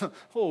uphill.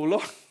 Oh,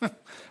 Lord.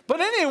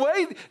 But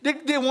anyway,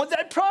 they want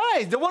that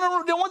prize. They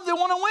want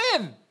to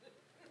win.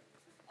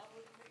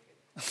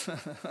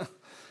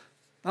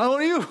 Not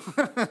only you.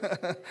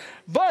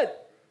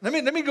 But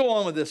let me go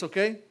on with this,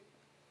 okay?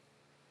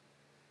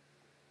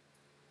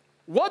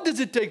 What does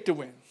it take to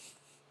win?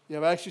 You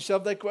ever asked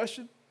yourself that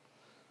question?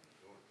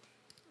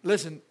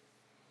 Listen,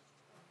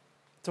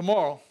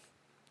 tomorrow,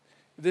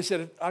 they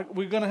said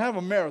we're going to have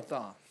a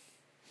marathon.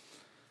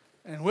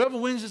 And whoever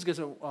wins this gets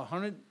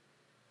 $100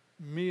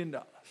 million.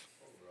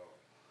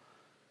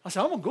 I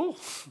said, I'm going to go.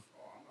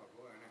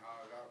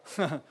 I'm not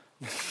going anyhow.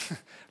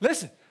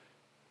 Listen,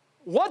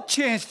 what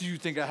chance do you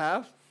think I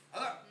have?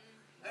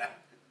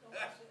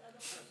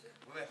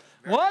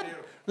 What?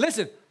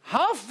 Listen,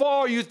 how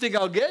far you think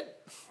I'll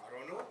get? I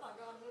don't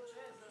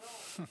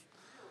know.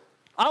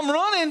 I'm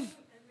running.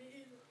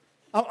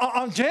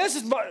 I'm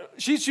Janice's,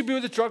 she should be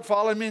with the truck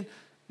following me.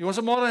 You want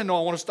some water? No,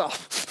 I want to stop.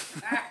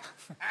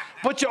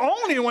 But you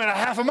only went a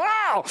half a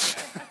mile.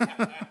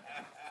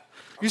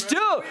 You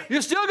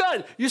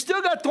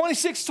still got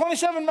 26,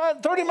 27,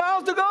 30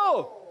 miles to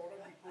go.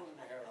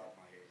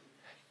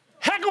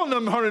 Heck on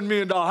them $100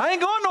 million. I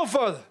ain't going no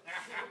further.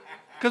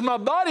 Because my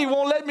body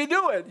won't let me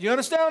do it. You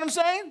understand what I'm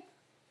saying?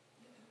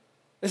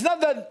 It's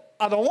not that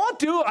I don't want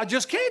to, I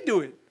just can't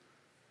do it.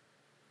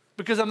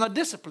 Because I'm not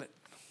disciplined.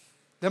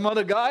 Them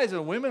other guys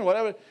or women,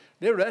 whatever,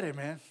 they're ready,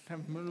 man.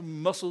 Have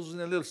muscles and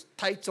their little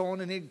tights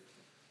on, and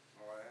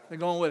they're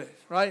going with it,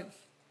 right?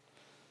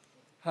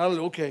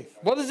 Hallelujah. Okay.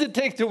 What does it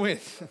take to win?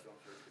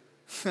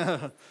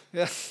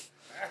 Yeah.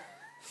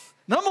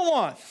 Number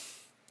one,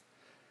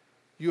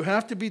 you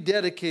have to be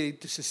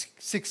dedicated to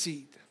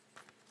succeed.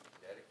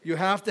 You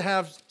have to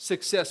have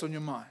success on your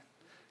mind.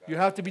 You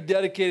have to be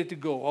dedicated to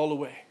go all the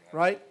way,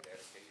 right?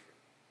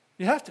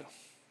 You have to.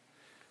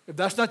 If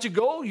that's not your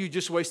goal, you're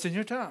just wasting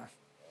your time.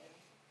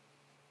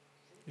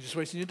 You're just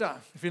wasting your time.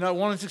 If you're not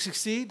wanting to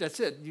succeed, that's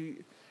it.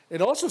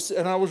 It also,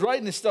 and I was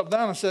writing this stuff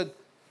down. I said,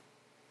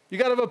 you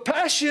got to have a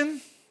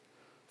passion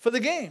for the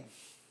game.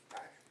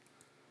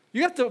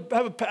 You have to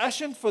have a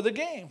passion for the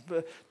game.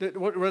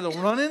 Whether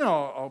running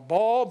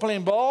or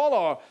playing ball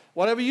or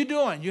whatever you're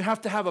doing, you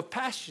have to have a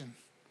passion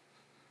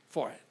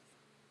for it.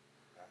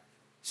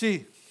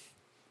 See,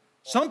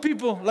 some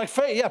people like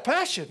faith,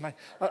 passion. Like,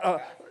 a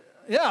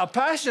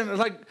passion.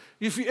 Like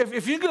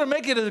if you're going to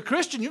make it as a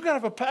Christian, you got to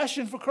have a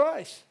passion for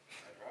Christ.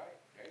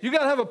 You got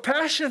to have a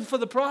passion for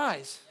the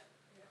prize,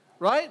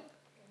 right?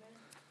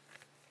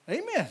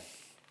 Amen.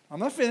 I'm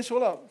not finished.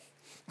 Hold up.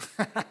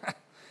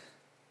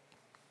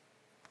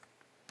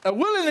 A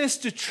willingness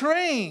to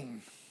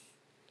train.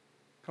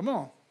 Come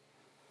on.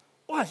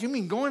 What, you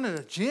mean going to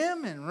the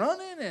gym and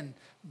running and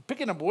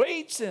picking up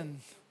weights?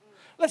 And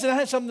listen, I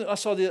had something I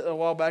saw a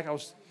while back.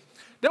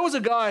 There was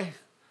a guy,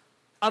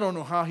 I don't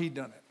know how he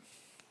done it.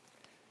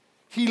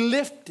 He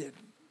lifted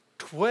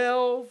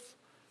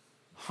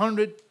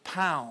 1,200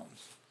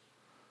 pounds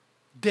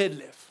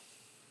deadlift.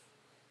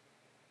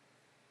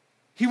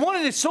 He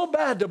wanted it so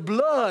bad, the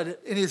blood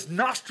in his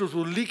nostrils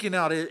were leaking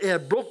out. It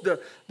had broke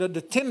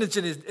the tendons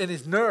in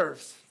his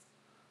nerves.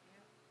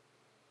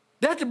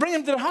 They had to bring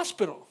him to the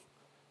hospital.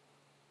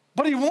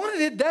 But he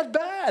wanted it that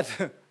bad.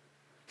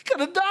 He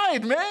could have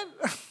died, man.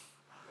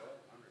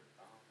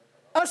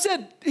 I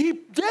said, he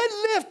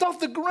deadlift off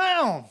the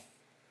ground.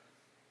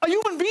 A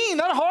human being,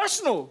 not a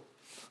arsenal.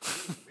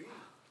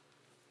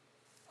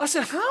 I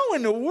said, how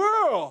in the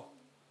world?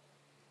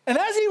 And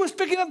as he was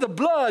picking up the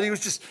blood, he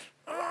was just...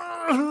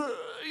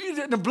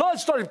 the blood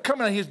started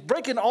coming out. He was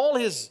breaking all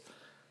his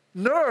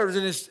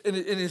nerves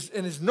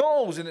in his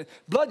nose, and the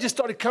blood just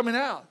started coming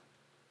out.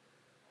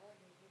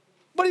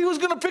 But he was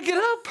going to pick it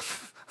up.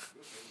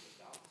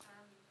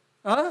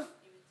 Huh?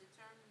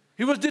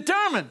 He was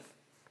determined.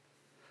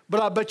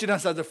 But I bet you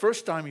that's not the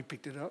first time he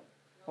picked it up.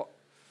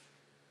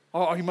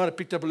 Or he might have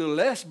picked up a little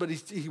less, but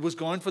he was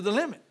going for the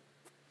limit.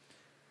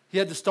 He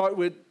had to start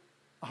with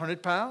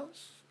 100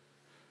 pounds,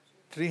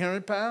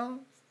 300 pounds,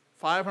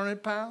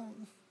 500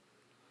 pounds,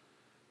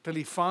 till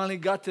he finally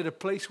got to the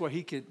place where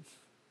he could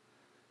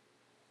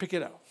pick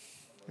it up.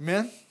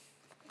 Amen?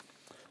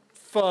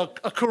 For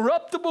a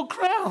corruptible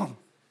crown.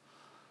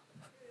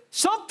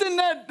 Something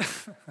that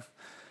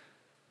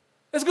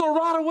is going to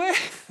rot away.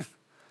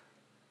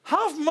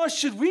 How much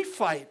should we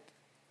fight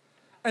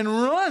and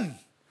run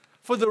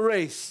for the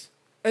race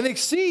and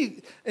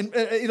exceed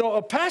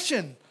a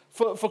passion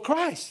for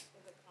Christ?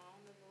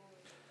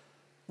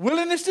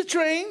 Willingness to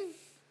train,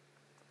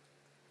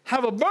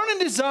 have a burning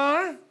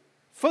desire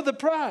for the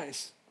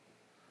prize.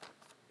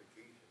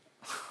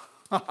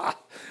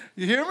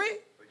 You hear me?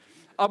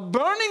 A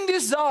burning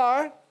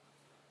desire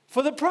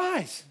for the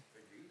prize.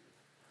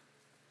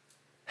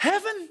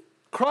 Heaven,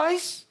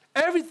 Christ,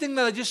 everything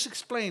that I just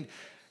explained.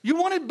 You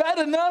want it bad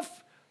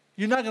enough,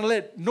 you're not going to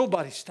let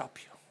nobody stop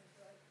you.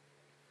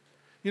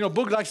 You know,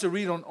 Book likes to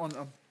read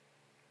on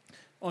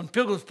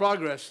Pilgrim's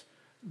Progress.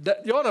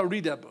 You ought to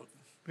read that book.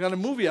 We got a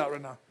movie out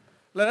right now.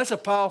 That's a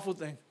powerful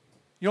thing.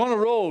 You're on a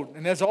road,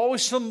 and there's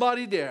always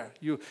somebody there.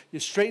 You're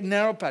straight and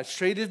narrow path.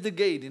 Straight is the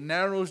gate, and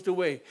narrow is the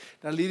way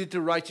that leadeth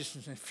to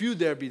righteousness, and few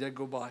there be that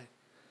go by.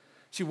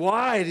 See,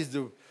 wide is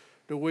the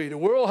way. The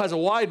world has a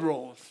wide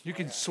road. You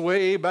can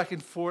sway back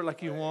and forth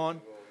like you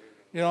want.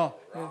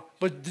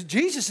 But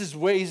Jesus'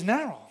 way is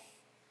narrow.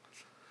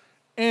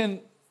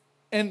 And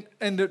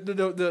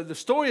the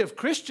story of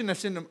Christian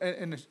that's in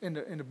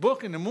the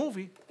book, in the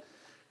movie,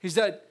 is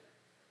that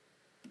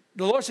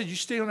the Lord said, you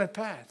stay on that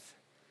path.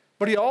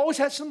 But he always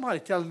had somebody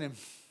telling him,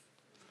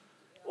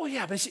 oh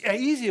yeah, but it's an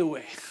easier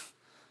way.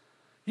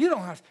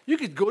 You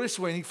could go this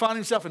way. And he found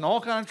himself in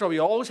all kinds of trouble. He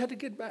always had to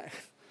get back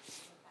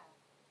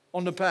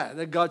on the path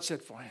that God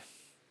set for him.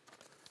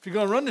 If you're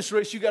going to run this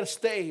race, you got to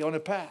stay on the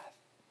path.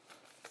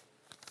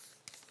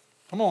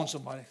 Come on,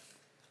 somebody.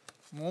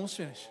 I'm almost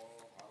finished.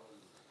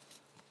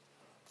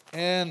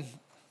 And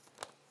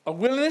a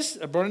willingness,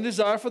 a burning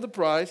desire for the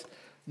prize.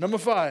 Number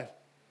 5,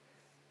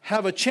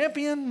 have a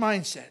champion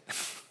mindset.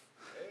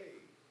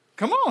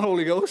 Come on,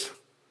 Holy Ghost.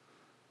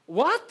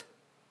 What?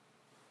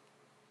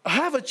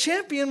 Have a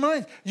champion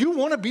mind. You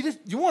want to be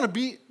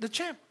the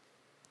champ.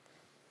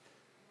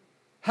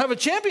 Have a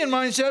champion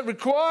mindset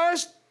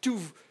requires to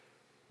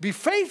be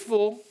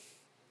faithful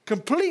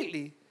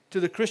completely to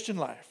the Christian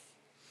life.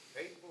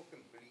 Faithful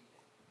completely.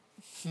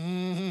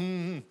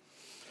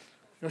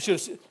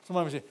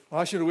 Somebody would say,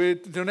 well, I should have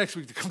waited until next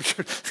week to come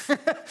to church.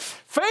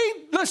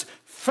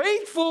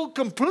 Faithful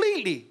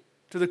completely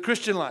to the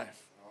Christian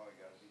life. Oh, you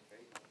got to be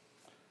faithful.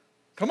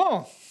 Come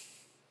on.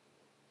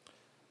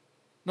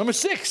 Number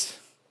 6,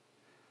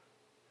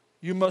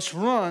 you must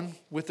run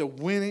with a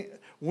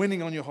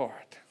winning on your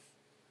heart.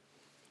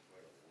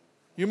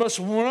 You must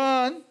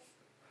run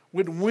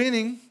with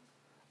winning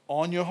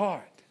on your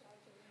heart.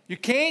 You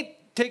can't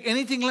take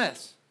anything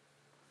less,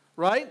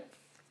 right?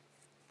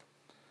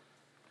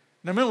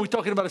 Now remember, we're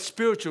talking about a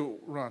spiritual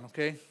run,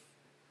 okay?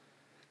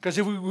 Because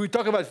if we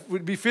talk about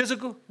would be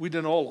physical, we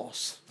done all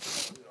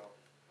lost.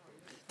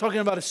 Talking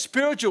about a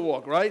spiritual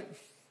walk, right?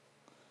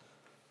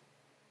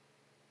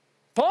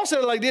 Paul said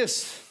it like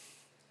this.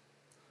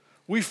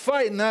 We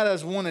fight not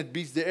as one that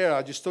beats the air.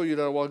 I just told you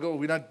that a while ago.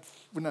 We're not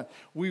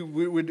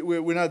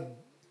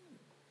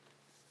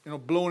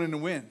blowing in the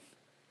wind.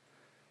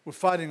 We're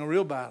fighting a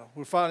real battle.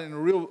 We're fighting a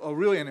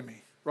real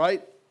enemy,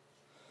 right?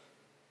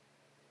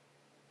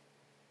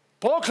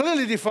 Paul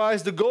clearly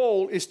defines the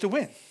goal is to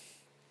win.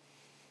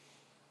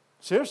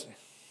 Seriously.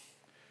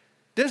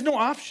 There's no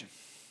option.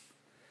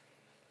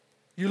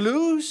 You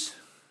lose,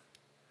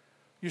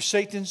 you're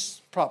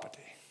Satan's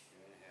property.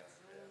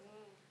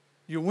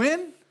 You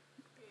win,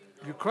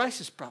 you're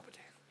Christ's property.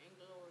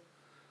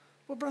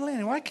 Well, Brother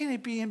Lenny, why can't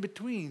it be in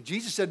between?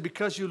 Jesus said,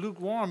 because you're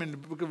lukewarm in the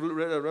book of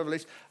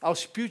Revelation, I'll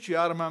spew you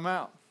out of my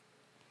mouth.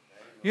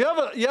 You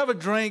ever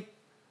drank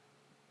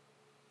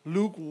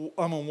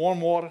warm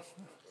water?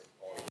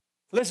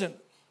 Listen,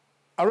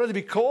 I'd rather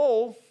be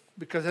cold,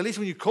 because at least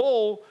when you're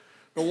cold,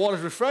 the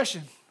water's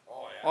refreshing.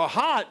 Or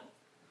hot,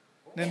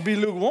 than be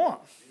lukewarm.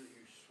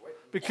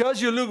 Because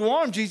you're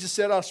lukewarm, Jesus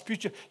said, I'll spew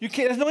you. You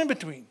can't, there's no in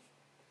between.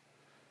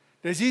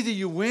 There's either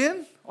you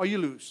win or you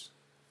lose.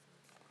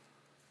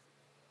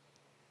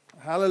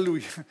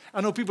 Hallelujah. I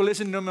know people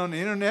listening to me on the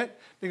internet,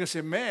 they're going to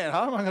say, man,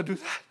 how am I going to do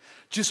that?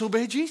 Just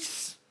obey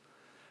Jesus.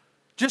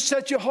 Just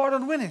set your heart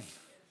on winning.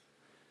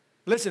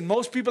 Listen,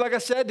 most people, like I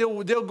said,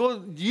 they'll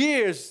go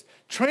years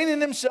training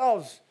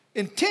themselves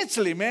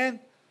intensely, man.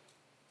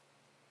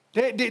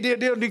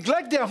 They'll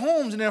neglect their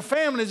homes and their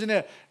families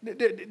and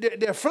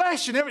their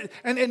flesh and everything.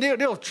 And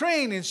they'll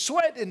train and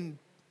sweat and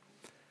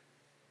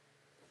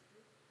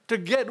to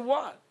get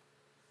what?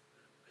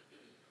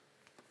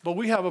 But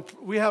we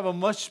have a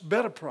much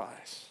better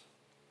prize.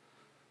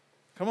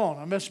 Come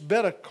on, a much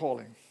better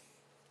calling.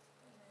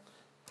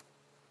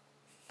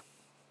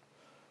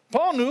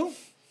 Paul knew,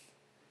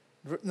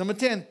 number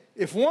 10,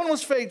 if one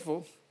was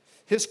faithful,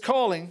 his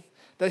calling,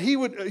 that he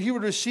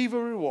would receive a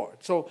reward.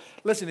 So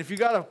listen, if you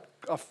got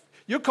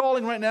your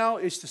calling right now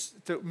is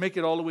to make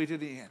it all the way to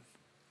the end.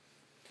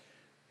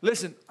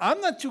 Listen,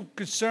 I'm not too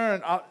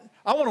concerned. I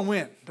want to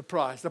win the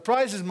prize. The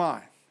prize is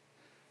mine.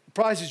 The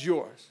prize is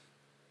yours.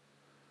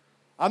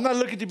 I'm not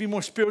looking to be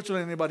more spiritual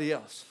than anybody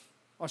else.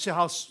 I'll say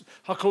how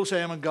close I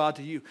am in God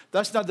to you.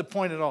 That's not the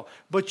point at all.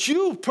 But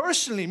you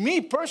personally,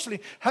 me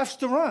personally, have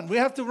to run. We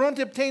have to run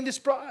to obtain this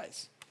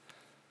prize.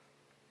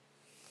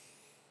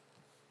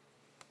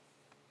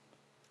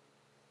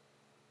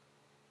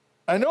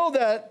 I know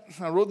that,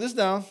 I wrote this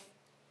down,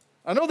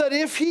 I know that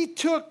if he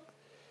took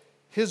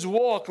his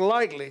walk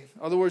lightly,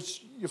 in other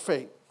words, your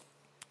faith,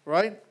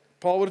 right?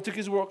 Paul would have took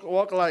his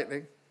walk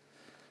lightly,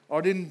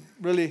 or didn't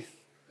really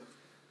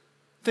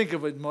think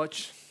of it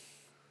much,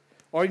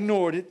 or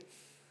ignored it.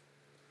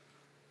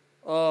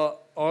 Or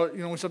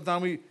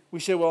sometimes we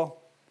say,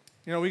 well,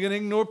 we're going to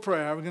ignore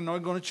prayer, we're going to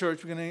go to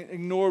church, we're going to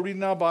ignore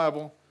reading our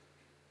Bible.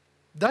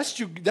 That's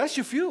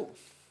your fuel.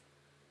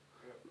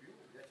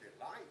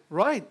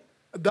 Right.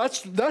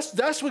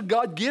 That's what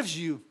God gives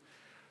you.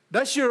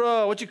 That's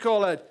your, what you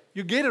call that?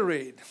 Your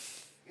Gatorade.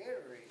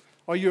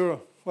 Or your,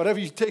 whatever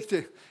you take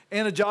to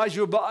energize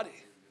your body.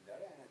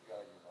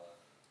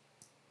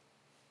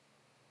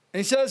 And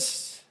he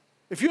says,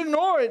 if you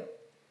ignore it,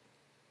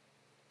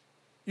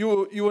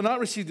 you will not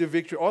receive the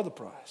victory or the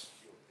prize.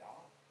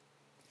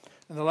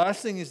 And the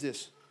last thing is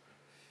this.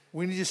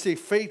 We need to stay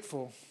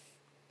faithful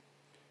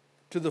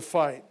to the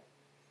fight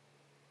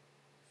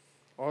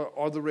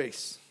or the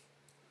race.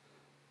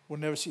 We'll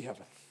never see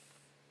heaven.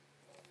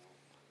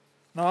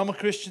 Now, I'm a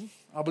Christian.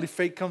 I believe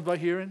faith comes by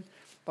hearing,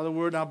 by the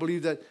word. And I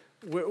believe that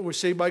we're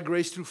saved by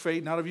grace through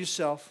faith, not of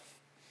yourself.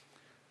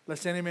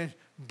 Lest any man.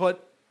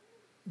 But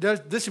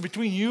this is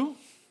between you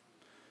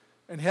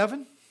and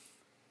heaven.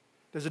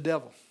 There's a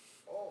devil.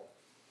 Oh,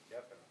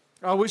 definitely.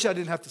 I wish I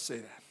didn't have to say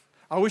that.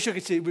 I wish I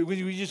could say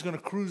we're just going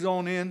to cruise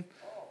on in.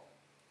 Oh.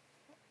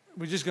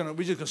 We're just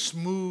gonna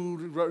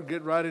smooth,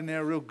 get right in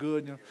there real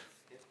good.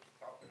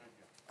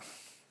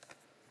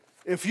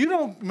 If you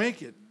don't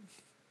make it,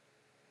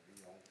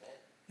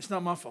 it's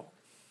not my fault.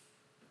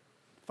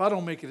 If I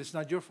don't make it, it's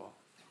not your fault.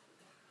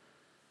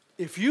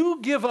 If you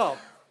give up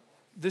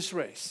this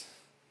race,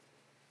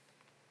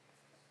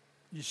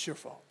 it's your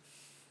fault.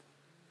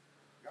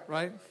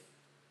 Right?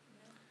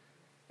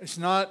 It's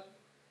not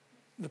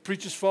the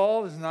preacher's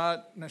fault. It's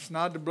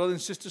not the brothers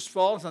and sisters'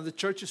 fault. It's not the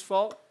church's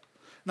fault.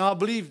 Now, I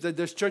believe that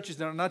there's churches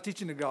that are not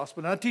teaching the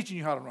gospel, not teaching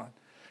you how to run.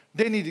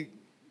 They need to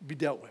be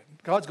dealt with.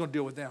 God's going to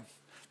deal with them.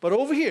 But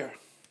over here,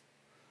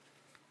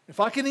 if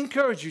I can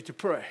encourage you to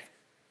pray,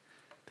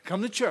 to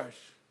come to church,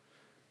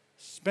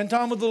 spend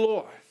time with the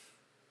Lord.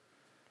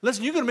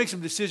 Listen, you're going to make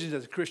some decisions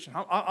as a Christian.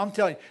 I'm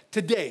telling you,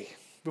 today,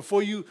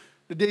 before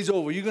the day's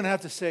over, you're going to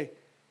have to say,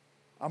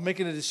 I'm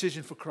making a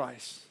decision for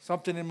Christ.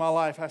 Something in my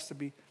life has to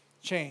be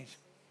changed.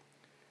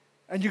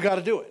 And you got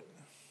to do it.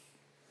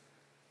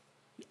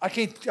 I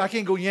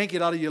can't go yank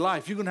it out of your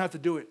life. You're going to have to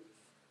do it.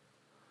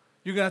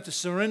 You're going to have to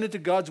surrender to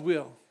God's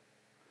will.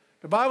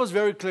 The Bible is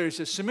very clear. It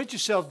says, submit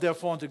yourself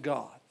therefore unto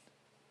God.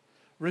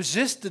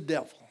 Resist the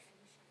devil,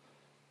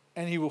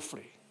 and he will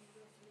flee.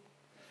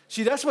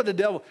 See, that's what the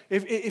devil,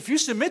 if you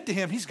submit to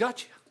him, he's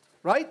got you,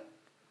 right?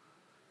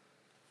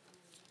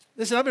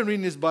 Listen, I've been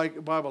reading this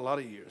Bible a lot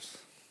of years.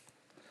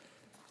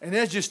 And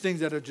there's just things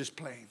that are just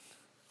plain.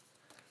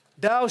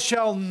 Thou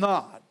shalt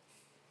not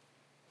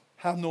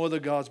have no other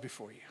gods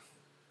before you.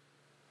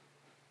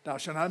 Thou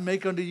shalt not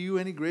make unto you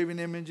any graven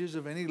images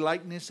of any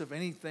likeness of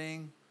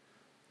anything,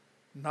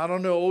 not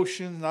on the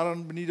ocean, not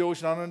beneath the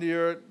ocean, not on the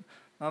earth,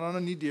 not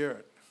underneath the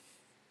earth.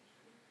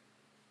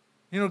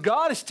 You know,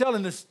 God is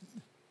telling us,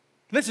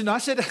 listen, I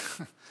said,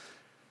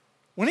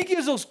 when he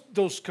gives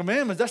those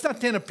commandments, that's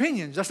not 10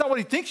 opinions. That's not what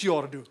he thinks you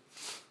ought to do.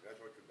 That's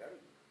what you better do.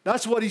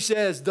 That's what he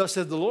says, thus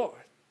says the Lord.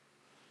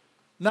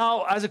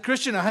 Now, as a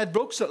Christian, I had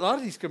broke a lot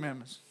of these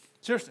commandments.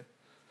 Seriously.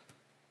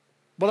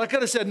 But I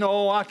could have said,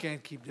 no, I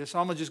can't keep this.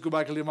 I'm going to just go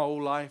back and live my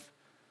old life.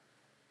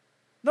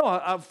 No,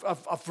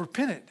 I've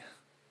repented.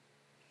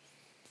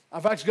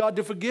 I've asked God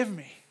to forgive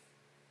me.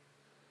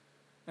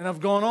 And I've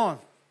gone on.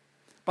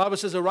 The Bible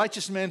says a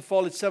righteous man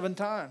falleth 7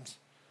 times,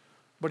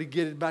 but he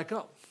get it back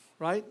up,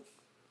 right?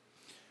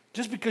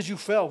 Just because you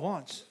fell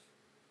once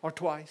or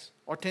twice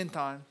or 10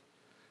 times,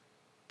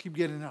 keep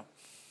getting up.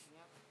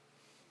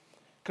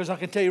 Because I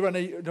can tell you right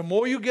now, the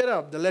more you get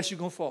up, the less you're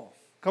going to fall.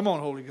 Come on,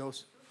 Holy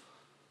Ghost.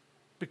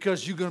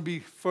 Because you're going to be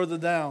further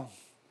down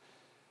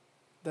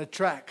that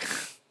track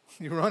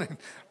you're running,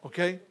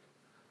 okay?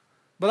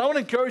 But I want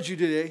to encourage you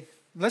today.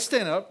 Let's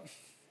stand up.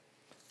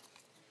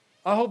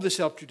 I hope this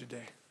helped you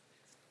today.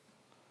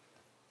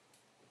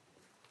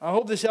 I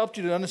hope this helped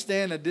you to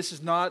understand that this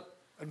is not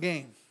a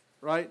game,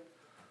 right?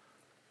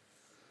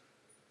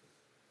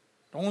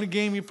 The only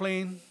game you're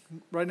playing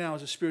right now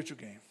is a spiritual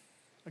game.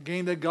 A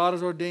game that God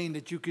has ordained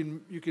that you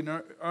can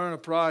earn a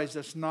prize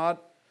that's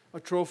not a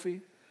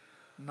trophy,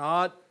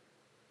 not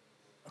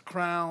a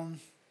crown.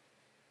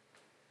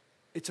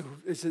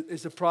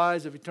 It's a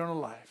prize of eternal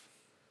life,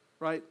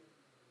 right?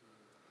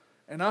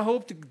 And I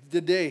hope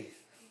today,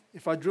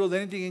 if I drilled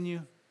anything in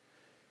you,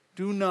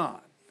 do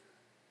not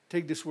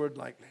take this word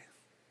lightly.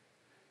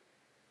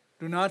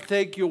 Do not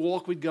take your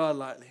walk with God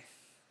lightly.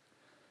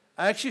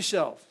 Ask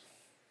yourself,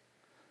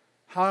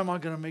 how am I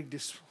going to make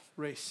this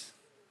race?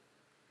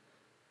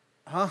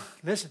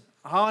 Listen,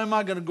 how am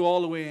I going to go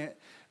all the way in?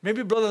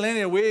 Maybe Brother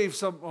Lenny will wave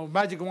some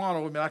magic wand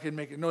over me, I can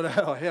make it. No,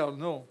 hell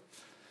no.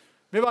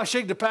 Maybe I'll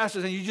shake the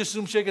pastors and you just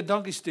assume shake a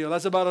donkey still.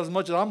 That's about as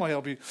much as I'm going to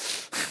help you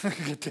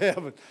get to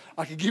heaven.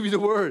 I can give you the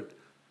word.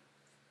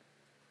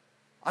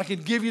 I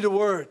can give you the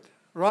word,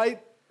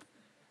 right?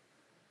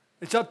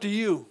 It's up to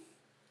you.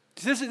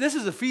 This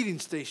is a feeding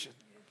station.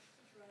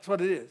 That's what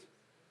it is.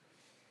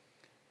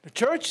 The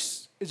church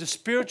is a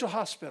spiritual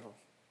hospital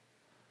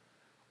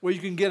where you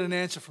can get an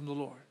answer from the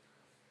Lord.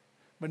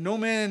 But no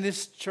man in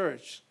this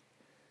church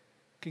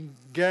can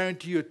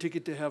guarantee you a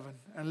ticket to heaven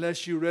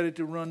unless you're ready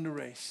to run the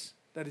race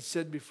that is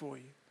set before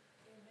you.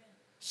 Amen.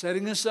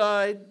 Setting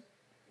aside,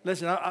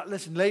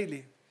 listen,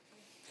 lately,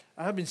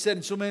 I have been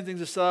setting so many things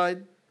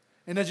aside,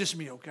 and that's just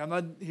me, okay? I'm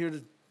not here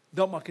to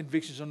dump my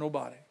convictions on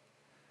nobody.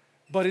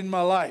 But in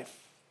my life,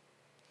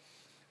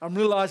 I'm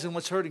realizing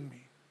what's hurting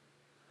me.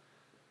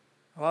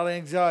 A lot of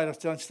anxiety. I was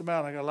telling Sister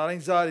Mal, I got a lot of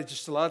anxiety,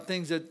 just a lot of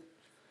things that,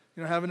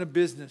 having a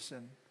business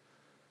and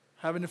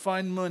having to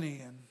find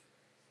money,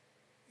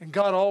 and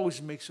God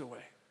always makes a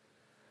way.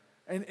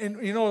 And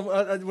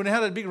when I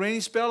had a big rainy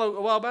spell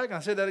a while back, and I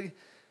said that again,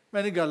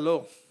 man, it got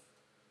low.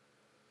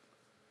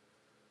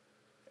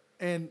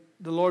 And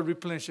the Lord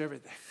replenished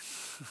everything.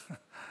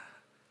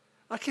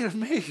 I get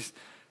amazed.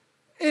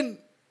 And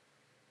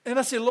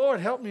I said, Lord,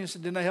 help me. I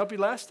said, didn't I help you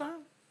last time?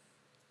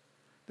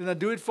 Didn't I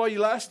do it for you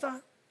last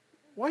time?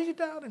 Why are you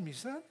doubting me,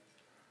 son?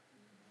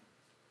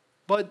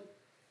 But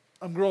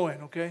I'm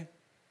growing, okay?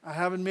 I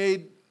haven't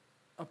made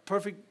a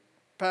perfect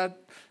path.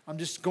 I'm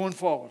just going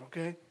forward,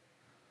 okay?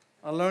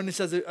 I learned this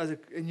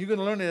and you're going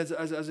to learn it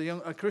as a young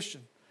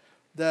Christian,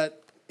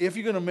 that if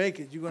you're going to make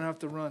it, you're going to have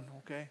to run,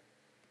 okay?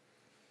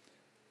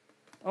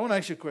 I want to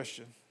ask you a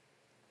question.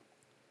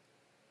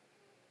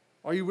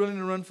 Are you willing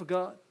to run for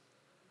God?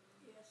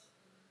 Yes.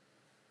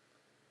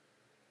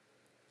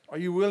 Are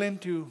you willing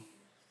to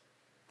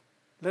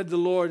let the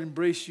Lord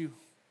embrace you?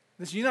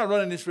 Listen, you're not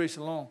running this race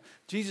alone.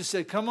 Jesus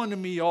said, come unto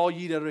me, all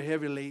ye that are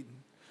heavy laden,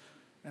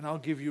 and I'll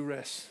give you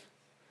rest.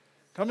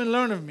 Come and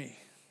learn of me,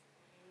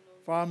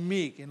 for I'm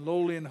meek and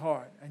lowly in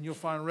heart, and you'll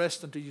find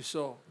rest unto your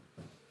soul.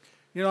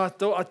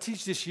 I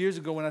teach this years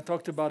ago when I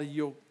talked about a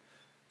yoke.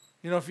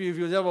 If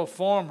you was ever a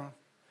farmer,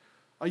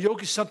 a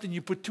yoke is something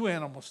you put 2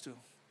 animals to.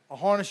 A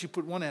harness, you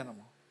put 1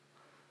 animal.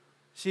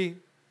 See,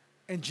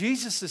 and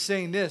Jesus is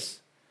saying this.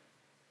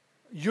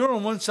 You're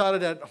on one side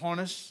of that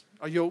harness,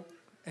 a yoke,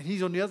 and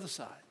he's on the other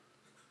side.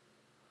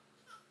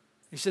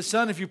 He says,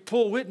 son, if you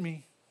pull with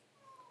me,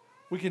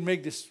 we can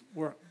make this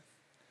work.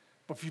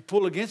 But if you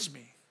pull against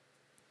me,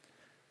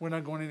 we're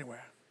not going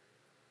anywhere.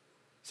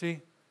 See,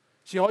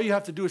 all you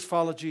have to do is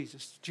follow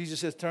Jesus.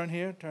 Jesus says, turn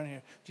here, turn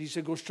here. Jesus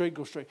said, go straight,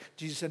 go straight.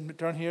 Jesus said,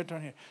 turn here,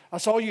 turn here.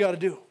 That's all you got to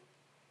do.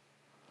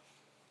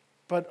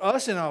 But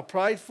us in our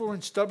prideful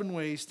and stubborn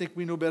ways think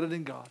we know better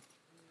than God.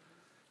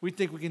 We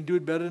think we can do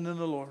it better than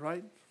the Lord,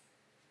 right?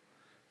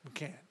 We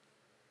can't.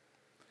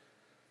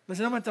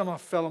 Listen, how many times I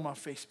fell on my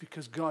face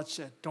because God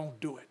said, don't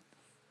do it.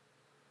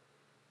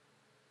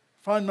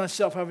 Find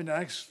myself having to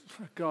ask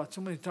God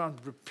so many times,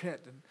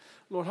 repent. And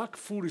Lord, how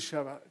foolish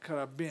could I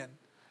have been?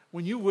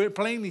 When you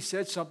plainly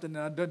said something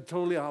and I done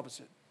totally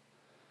opposite.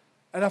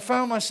 And I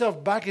found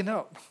myself backing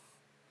up.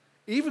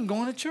 Even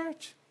going to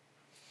church.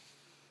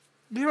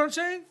 You know what I'm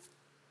saying?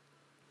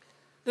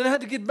 Then I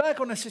had to get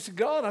back on. I said,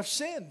 God, I've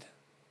sinned.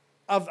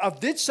 I've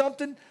did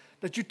something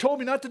that you told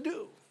me not to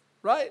do.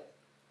 Right?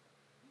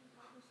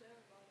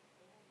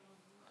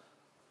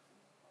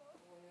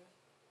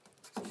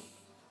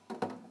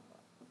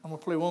 I'm going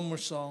to play one more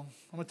song.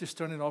 I'm going to just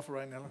turn it off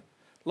right now.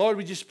 Lord,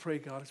 we just pray,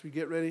 God, as we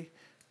get ready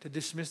to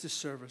dismiss this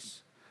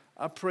service.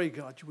 I pray,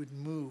 God, you would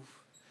move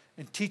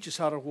and teach us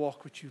how to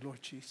walk with you,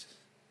 Lord Jesus.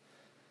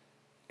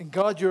 And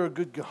God, you're a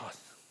good God.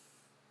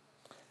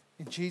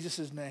 In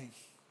Jesus' name.